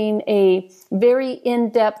creating a very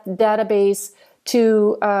in-depth database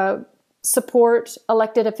to support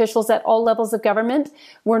elected officials at all levels of government.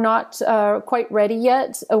 We're not quite ready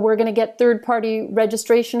yet. We're going to get third-party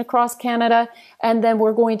registration across Canada, and then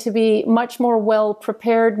we're going to be much more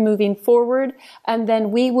well-prepared moving forward, and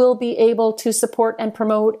then we will be able to support and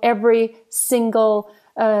promote every single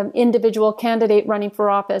individual candidate running for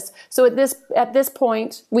office. So at this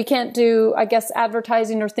point, we can't do, I guess,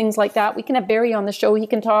 advertising or things like that. We can have Barry on the show. He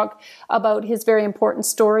can talk about his very important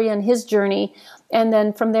story and his journey. And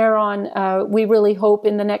then from there on, we really hope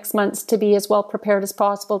in the next months to be as well prepared as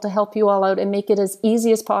possible to help you all out and make it as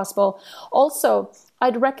easy as possible. Also,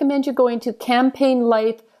 I'd recommend you going to Campaign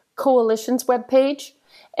Life Coalition's webpage.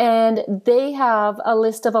 And they have a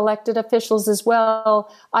list of elected officials as well.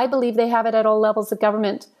 I believe they have it at all levels of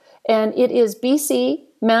government. And it is BC,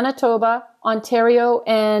 Manitoba, Ontario,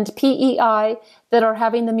 and PEI that are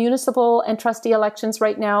having the municipal and trustee elections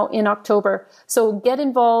right now in October. So get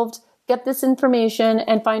involved, get this information,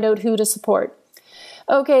 and find out who to support.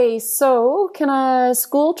 Okay, so can a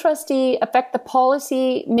school trustee affect the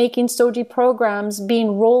policy making SOGI programs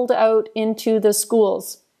being rolled out into the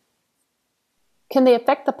schools? Can they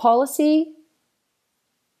affect the policy?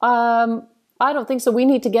 I don't think so. We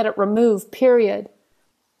need to get it removed, period.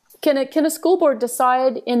 Can a school board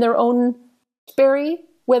decide in their own Barry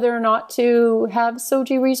whether or not to have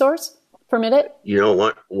SOGI resource? Permit it? You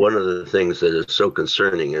know, one of the things that is so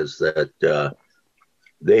concerning is that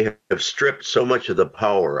they have stripped so much of the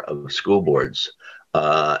power of school boards.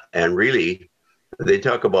 And really, they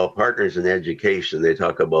talk about partners in education. They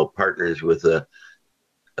talk about partners with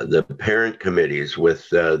the parent committees, with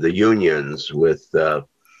the unions, with the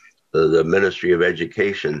Ministry of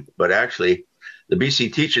Education. But actually, the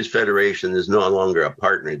BC Teachers Federation is no longer a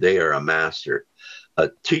partner. They are a master.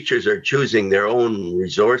 Teachers are choosing their own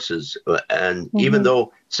resources. And even though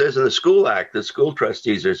it says in the School Act that school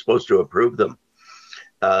trustees are supposed to approve them,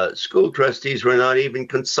 school trustees were not even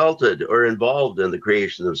consulted or involved in the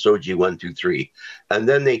creation of SOGI 123. And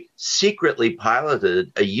then they secretly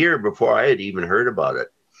piloted a year before I had even heard about it.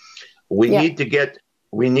 We need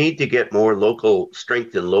to get more local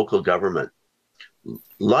strength in local government. A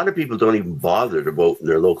lot of people don't even bother to vote in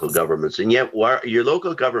their local governments, and yet your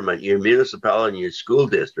local government, your municipality, and your school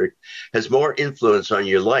district has more influence on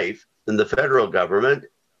your life than the federal government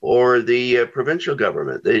or the provincial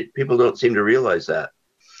government. People don't seem to realize that.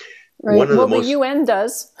 Right. Well, the UN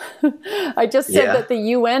does. I just said that the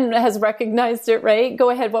UN has recognized it, right? Go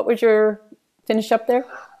ahead. What was your finish up there?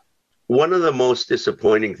 One of the most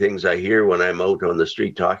disappointing things I hear when I'm out on the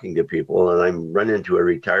street talking to people, and I'm run into a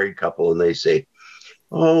retired couple and they say,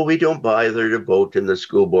 oh, we don't bother to vote in the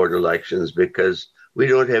school board elections because we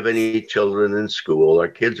don't have any children in school. Our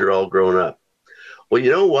kids are all grown up. Well, you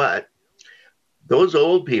know what? Those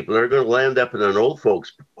old people are going to land up in an old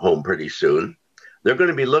folks home pretty soon. They're going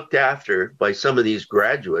to be looked after by some of these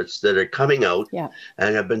graduates that are coming out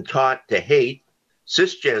and have been taught to hate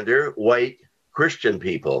cisgender, white, Christian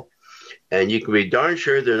people. And you can be darn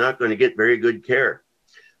sure they're not going to get very good care.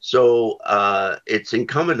 So it's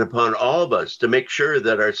incumbent upon all of us to make sure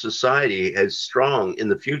that our society is strong in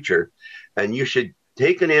the future. And you should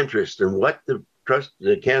take an interest in what the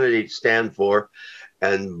candidates stand for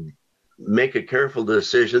and make a careful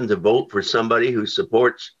decision to vote for somebody who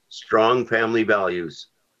supports strong family values.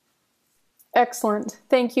 Excellent.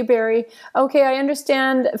 Thank you, Barry. Okay, I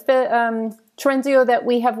understand, Terenzio, that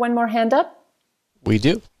we have one more hand up. We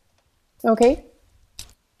do. Okay.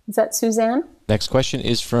 Is that Suzanne? Next question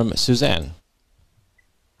is from Suzanne.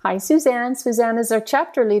 Hi, Suzanne. Suzanne is our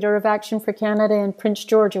chapter leader of Action for Canada in Prince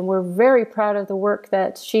George, and we're very proud of the work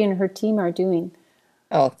that she and her team are doing.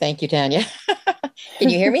 Oh, thank you, Tanya. Can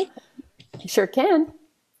you hear me? Sure can.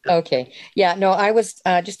 Okay. Yeah, no, I was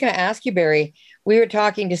just going to ask you, Barry, we were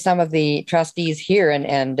talking to some of the trustees here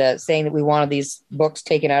and saying that we wanted these books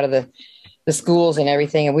taken out of the schools and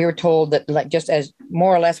everything. And we were told that, like, just as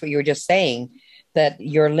more or less what you were just saying, that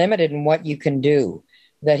you're limited in what you can do.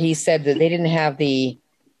 That he said that they didn't have the,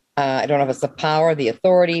 I don't know if it's the power, the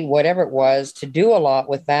authority, whatever it was, to do a lot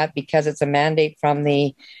with that because it's a mandate from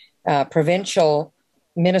the provincial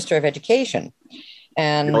Minister of Education.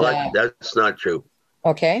 And no, that's not true.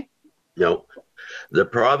 Okay. No, the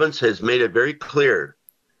province has made it very clear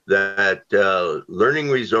that learning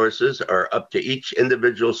resources are up to each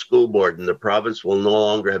individual school board, and the province will no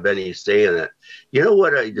longer have any say in it. You know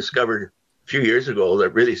what I discovered a few years ago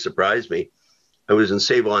that really surprised me? I was in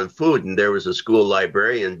Save on Food, and there was a school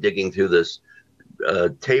librarian digging through this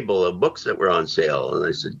table of books that were on sale. And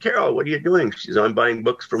I said, Carol, what are you doing? She says, I'm buying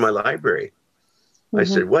books for my library. I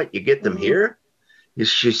said, what, you get them here?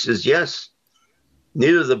 She says, yes.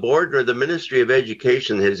 Neither the board nor the Ministry of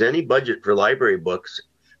Education has any budget for library books.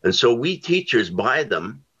 And so we teachers buy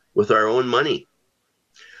them with our own money.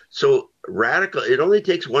 So it only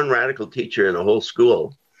takes one radical teacher in a whole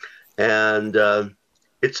school. And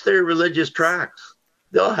it's their religious tracts.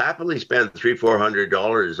 They'll happily spend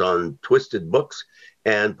 $300-400 on twisted books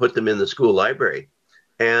and put them in the school library.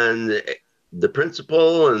 And the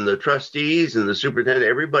principal and the trustees and the superintendent,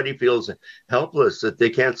 everybody feels helpless that they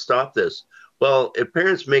can't stop this. Well, if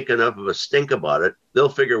parents make enough of a stink about it, they'll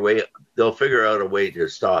figure out a way to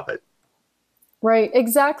stop it. Right,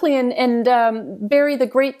 exactly. And Barry, the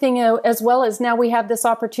great thing as well is now we have this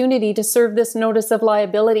opportunity to serve this notice of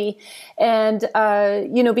liability. And,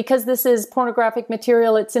 because this is pornographic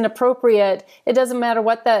material, it's inappropriate. It doesn't matter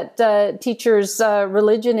what that teacher's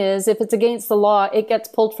religion is. If it's against the law, it gets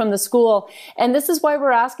pulled from the school. And this is why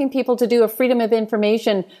we're asking people to do a freedom of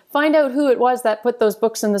information. Find out who it was that put those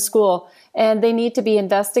books in the school. And they need to be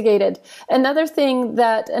investigated. Another thing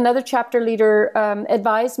that another chapter leader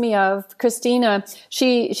advised me of, Christina,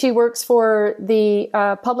 she works for the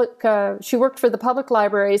she worked for the public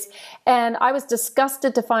libraries, and I was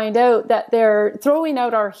disgusted to find out that they're throwing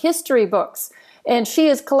out our history books. And she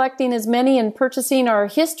is collecting as many and purchasing our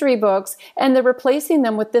history books, and they're replacing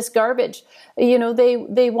them with this garbage. You know,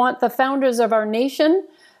 they want the founders of our nation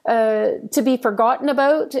to be forgotten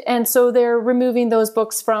about, and so they're removing those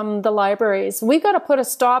books from the libraries. We've got to put a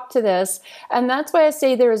stop to this, and that's why I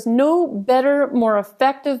say there is no better, more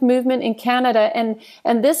effective movement in Canada, and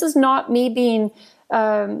this is not me being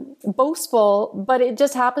boastful, but it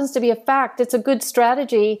just happens to be a fact. It's a good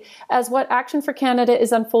strategy as what Action for Canada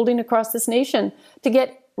is unfolding across this nation to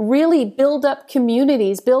get really build up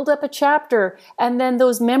communities, build up a chapter, and then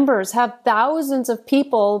those members have thousands of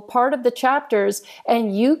people part of the chapters,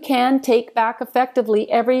 and you can take back effectively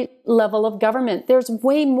every level of government. There's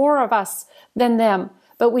way more of us than them,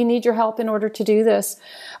 but we need your help in order to do this.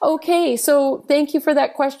 Okay, so thank you for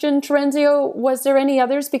that question, Terenzio. Was there any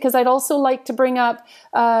others? Because I'd also like to bring up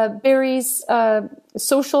Barry's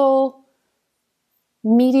social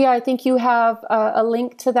media. I think you have a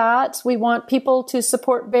link to that. We want people to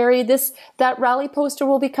support Barry. That rally poster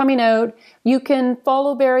will be coming out. You can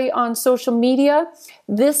follow Barry on social media.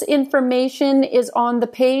 This information is on the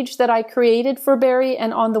page that I created for Barry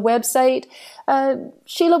and on the website.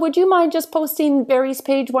 Sheila, would you mind just posting Barry's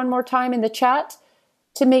page one more time in the chat?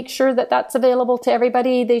 to make sure that that's available to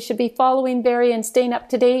everybody. They should be following Barry and staying up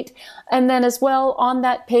to date. And then as well on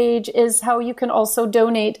that page is how you can also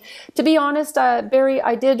donate. To be honest, Barry,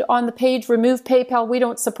 I did on the page remove PayPal. We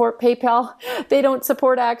don't support PayPal. They don't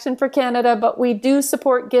support Action for Canada, but we do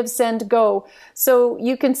support Give, Send, Go. So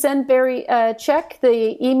you can send Barry a check.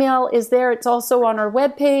 The email is there. It's also on our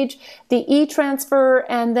webpage, the e-transfer,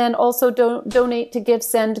 and then also donate to Give,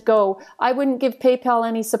 Send, Go. I wouldn't give PayPal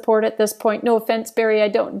any support at this point. No offense, Barry. I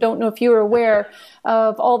don't know if you were aware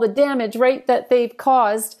of all the damage, right, that they've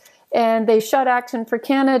caused. And they shut Action for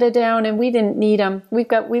Canada down, and we didn't need them. We've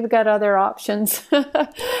got other options.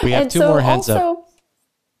 We have two more hands up.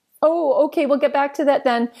 Oh, okay. We'll get back to that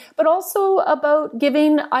then. But also about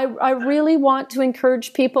giving, I really want to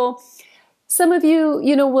encourage people. Some of you,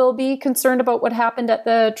 will be concerned about what happened at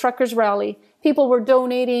the truckers' rally. People were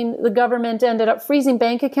donating. The government ended up freezing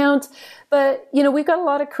bank accounts. But, we've got a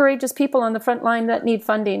lot of courageous people on the front line that need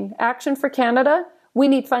funding. Action for Canada, we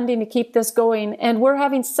need funding to keep this going. And we're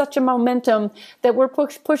having such a momentum that we're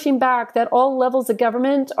pushing back, that all levels of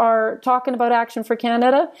government are talking about Action for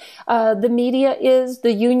Canada. The media is,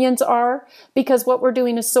 the unions are, because what we're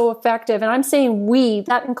doing is so effective. And I'm saying we,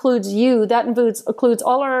 that includes you, that includes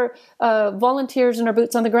all our volunteers and our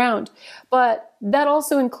boots on the ground. But that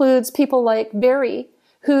also includes people like Barry,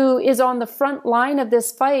 who is on the front line of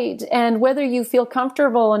this fight. And whether you feel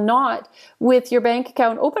comfortable or not with your bank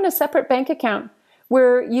account, open a separate bank account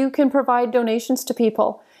where you can provide donations to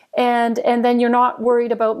people. And then you're not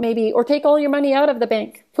worried about maybe, or take all your money out of the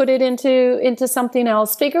bank, put it into something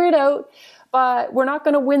else, figure it out. But we're not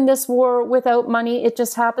going to win this war without money. It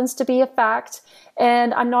just happens to be a fact.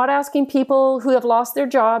 And I'm not asking people who have lost their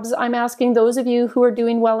jobs. I'm asking those of you who are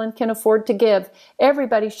doing well and can afford to give.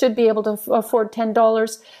 Everybody should be able to afford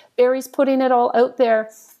 $10. Barry's putting it all out there.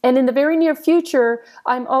 And in the very near future,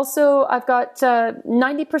 I've got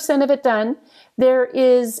 90% of it done. There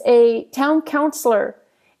is a town councillor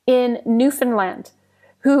in Newfoundland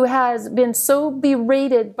who has been so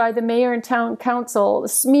berated by the mayor and town council,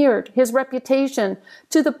 smeared his reputation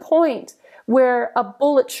to the point where a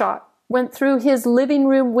bullet shot went through his living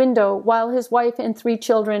room window while his wife and 3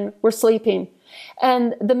 children were sleeping.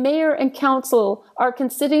 And the mayor and council are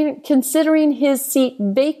considering his seat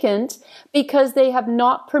vacant because they have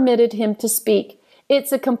not permitted him to speak.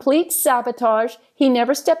 It's a complete sabotage. He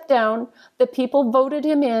never stepped down. The people voted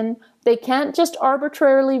him in. They can't just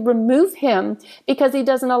arbitrarily remove him because he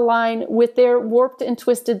doesn't align with their warped and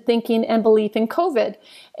twisted thinking and belief in COVID.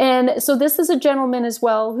 And so this is a gentleman as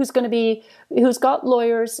well who's got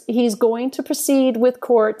lawyers. He's going to proceed with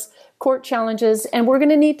court challenges, and we're going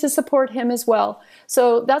to need to support him as well.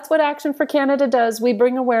 So that's what Action for Canada does. We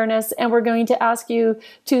bring awareness, and we're going to ask you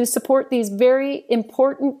to support these very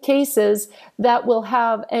important cases that will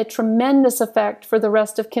have a tremendous effect for the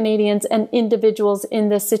rest of Canadians and individuals in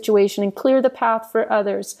this situation and clear the path for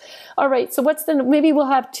others. All right, so maybe we'll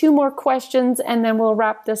have 2 more questions and then we'll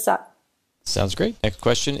wrap this up. Sounds great. Next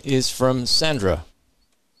question is from Sandra.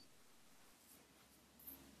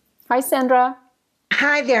 Hi, Sandra.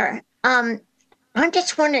 Hi there. I'm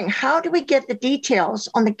just wondering, how do we get the details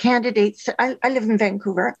on the candidates? I live in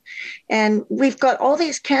Vancouver, and we've got all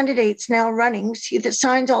these candidates now running, see the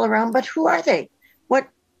signs all around, but who are they?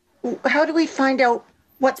 How do we find out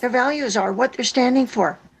what their values are, what they're standing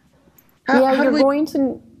for? You're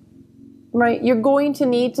going to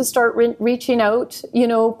need to start reaching out,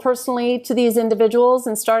 personally to these individuals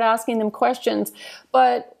and start asking them questions.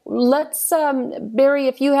 But let's, Barry,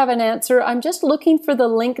 if you have an answer, I'm just looking for the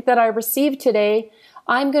link that I received today.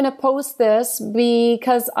 I'm going to post this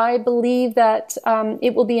because I believe that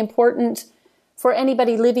it will be important for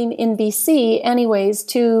anybody living in BC anyways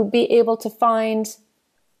to be able to find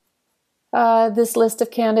this list of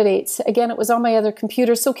candidates. Again, it was on my other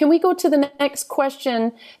computer. So can we go to the next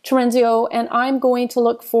question, Terenzio? And I'm going to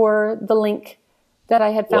look for the link that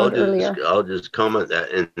I had found earlier. I'll just comment that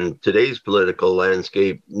in today's political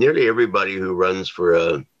landscape, nearly everybody who runs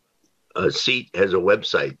for a seat has a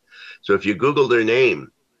website. So if you Google their name,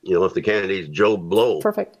 if the candidate is Joe Blow,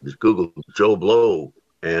 perfect. Just Google Joe Blow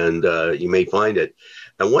and you may find it.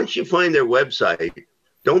 And once you find their website,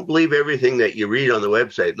 don't believe everything that you read on the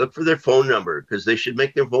website. Look for their phone number because they should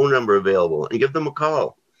make their phone number available and give them a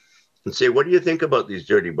call and say, what do you think about these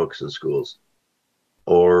dirty books in schools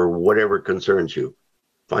or whatever concerns you?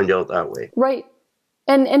 Find out that way. Right.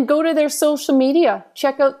 And go to their social media,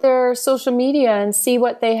 check out their social media and see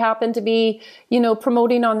what they happen to be,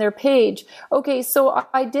 promoting on their page. Okay. So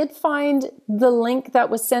I did find the link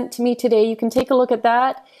that was sent to me today. You can take a look at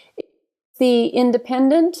that. The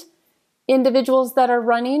independent individuals that are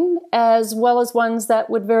running, as well as ones that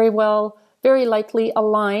would very well very likely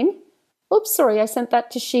align. Oops, sorry, I sent that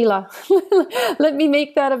to Sheila. Let me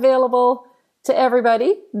make that available to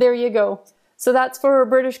everybody. There you go. So that's for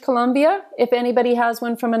British Columbia. If anybody has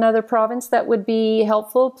one from another province that would be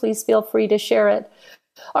helpful, please feel free to share it.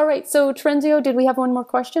 All right, so Terenzio, did we have one more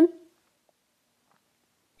question?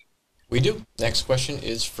 We do. Next question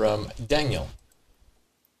is from Daniel.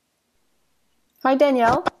 Hi,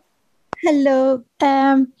 Danielle. Hello.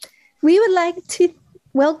 We would like to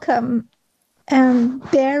welcome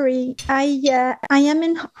Barry. I am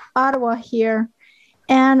in Ottawa here,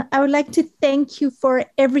 and I would like to thank you for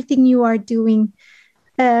everything you are doing.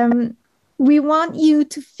 We want you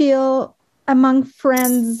to feel among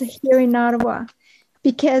friends here in Ottawa,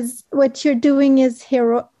 because what you're doing is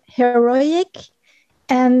heroic,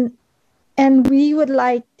 and we would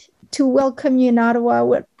like to welcome you in Ottawa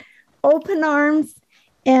with open arms.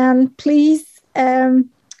 And please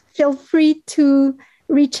feel free to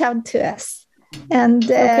reach out to us, and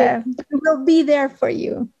we'll be there for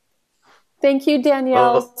you. Thank you,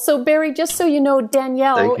 Danielle. So Barry, just so you know,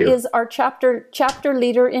 Danielle is our chapter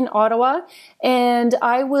leader in Ottawa, and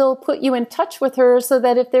I will put you in touch with her so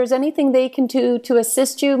that if there's anything they can do to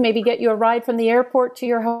assist you, maybe get you a ride from the airport to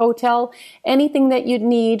your hotel, anything that you'd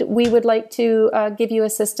need, we would like to give you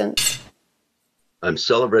assistance. I'm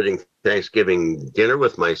celebrating Thanksgiving dinner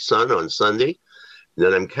with my son on Sunday. And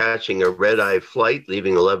then I'm catching a red-eye flight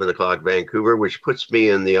leaving 11 o'clock Vancouver, which puts me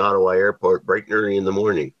in the Ottawa airport bright and early in the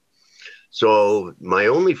morning. So my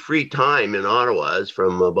only free time in Ottawa is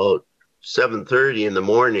from about 7:30 in the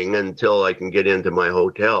morning until I can get into my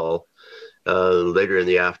hotel later in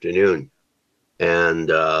the afternoon.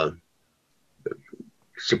 And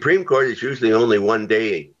Supreme Court is usually only one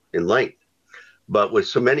day in length. But with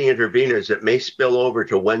so many interveners, it may spill over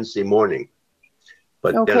to Wednesday morning.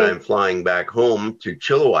 But then I'm flying back home to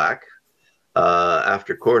Chilliwack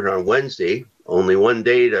after court on Wednesday. Only one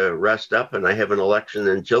day to rest up, and I have an election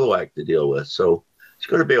in Chilliwack to deal with. So it's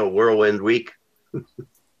going to be a whirlwind week.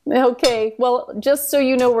 Okay. Well, just so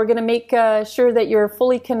you know, we're going to make sure that you're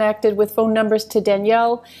fully connected with phone numbers to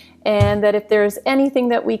Danielle, and that if there's anything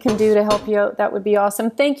that we can do to help you out, that would be awesome.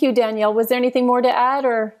 Thank you, Danielle. Was there anything more to add,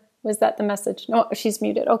 or was that the message? No, she's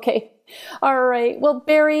muted. Okay. All right. Well,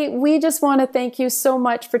 Barry, we just want to thank you so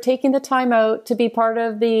much for taking the time out to be part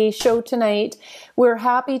of the show tonight. We're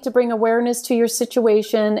happy to bring awareness to your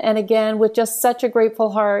situation. And again, with just such a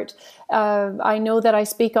grateful heart, I know that I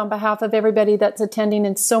speak on behalf of everybody that's attending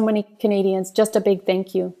and so many Canadians. Just a big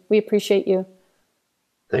thank you. We appreciate you.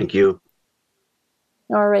 Thank you.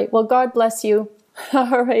 All right. Well, God bless you.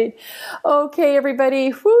 All right. Okay, everybody.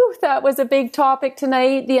 Whew, that was a big topic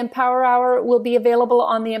tonight. The Empower Hour will be available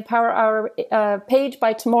on the Empower Hour page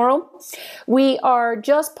by tomorrow. We are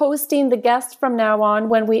just posting the guests from now on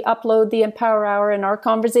when we upload the Empower Hour and our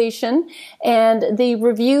conversation. And the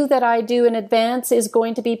review that I do in advance is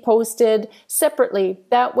going to be posted separately.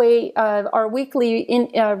 That way, our weekly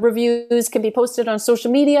reviews can be posted on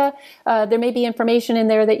social media. There may be information in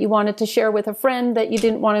there that you wanted to share with a friend that you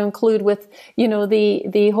didn't want to include with,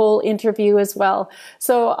 the whole interview as well.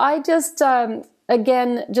 So I just,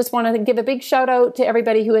 again, just want to give a big shout out to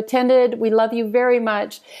everybody who attended. We love you very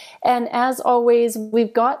much. And as always,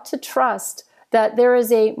 we've got to trust that there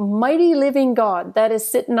is a mighty living God that is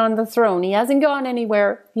sitting on the throne. He hasn't gone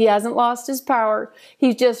anywhere. He hasn't lost his power.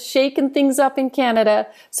 He's just shaken things up in Canada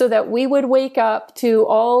so that we would wake up to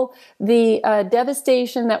all the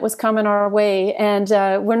devastation that was coming our way. And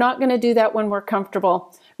we're not going to do that when we're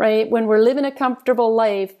comfortable. Right? When we're living a comfortable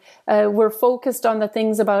life, we're focused on the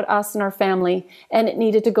things about us and our family, and it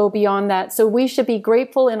needed to go beyond that. So we should be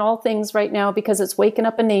grateful in all things right now because it's waking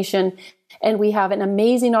up a nation, and we have an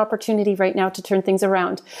amazing opportunity right now to turn things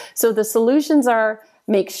around. So the solutions are: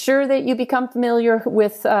 make sure that you become familiar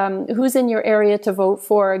with who's in your area to vote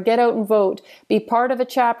for. Get out and vote. Be part of a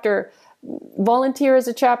chapter. Volunteer as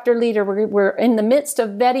a chapter leader. We're in the midst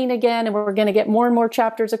of vetting again, and we're going to get more and more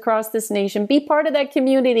chapters across this nation. Be part of that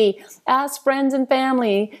community. Ask friends and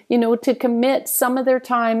family, to commit some of their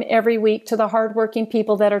time every week to the hardworking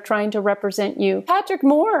people that are trying to represent you. Patrick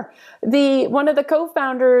Moore, one of the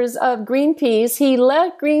co-founders of Greenpeace, he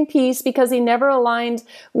left Greenpeace because he never aligned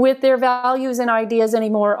with their values and ideas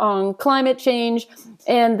anymore on climate change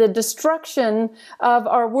and the destruction of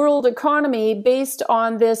our world economy based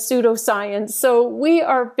on this pseudoscience. So we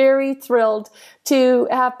are very thrilled to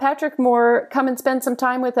have Patrick Moore come and spend some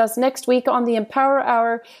time with us next week on the Empower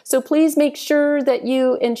Hour. So please make sure that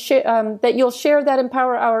you'll share that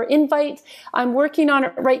Empower Hour invite. I'm working on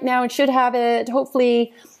it right now and should have it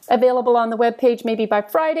hopefully available on the webpage maybe by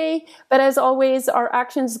Friday. But as always, our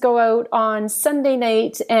actions go out on Sunday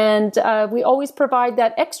night, and we always provide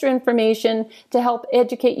that extra information to help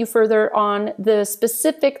educate you further on the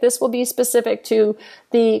specific, this will be specific to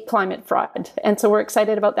the climate fraud. And so we're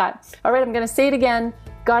excited about that. All right, I'm going to say it again.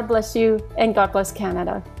 God bless you, and God bless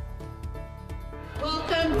Canada.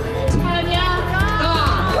 Welcome, Tanya.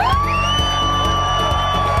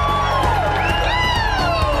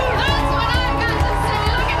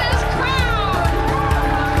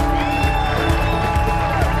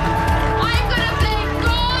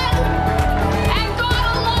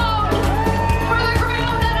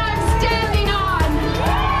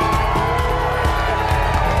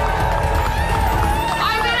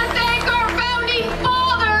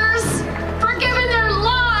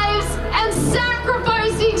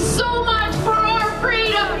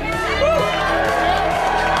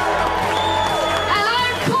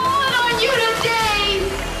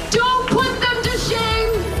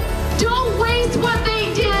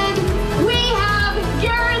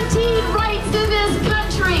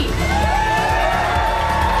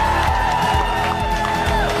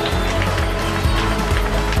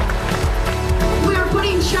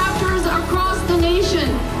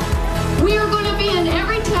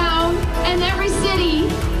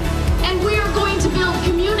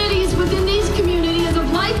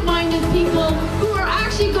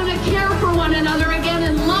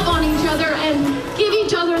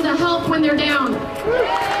 When they're down.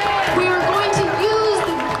 We are going to use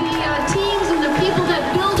the teams and the people that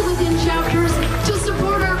build within chapters to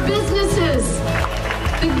support our businesses.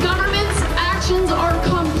 The government's actions are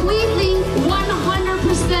completely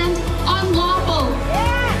 100% unlawful.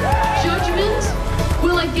 Judgment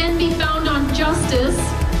will again be found on justice,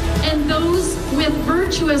 and those with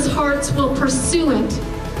virtuous hearts will pursue it.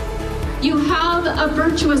 You have a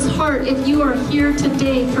virtuous heart if you are here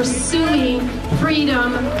today pursuing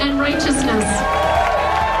freedom and righteousness.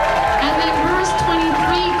 And then verse 23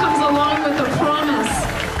 comes along with a promise.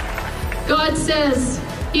 God says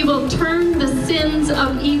He will turn the sins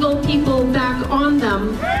of evil people back on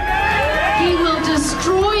them. He will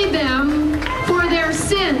destroy them for their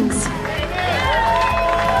sins.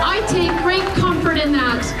 I take great comfort in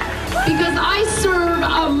that because I serve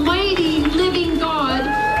a mighty living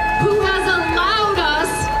God who has allowed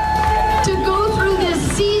us to go through this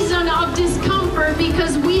season of discomfort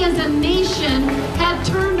because we as a nation had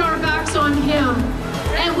turned our backs on Him,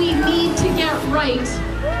 and we need to get right.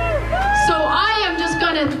 So I am just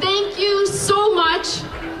going to thank you so much.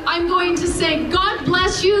 I'm going to say God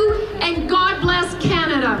bless you and God bless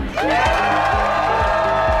Canada.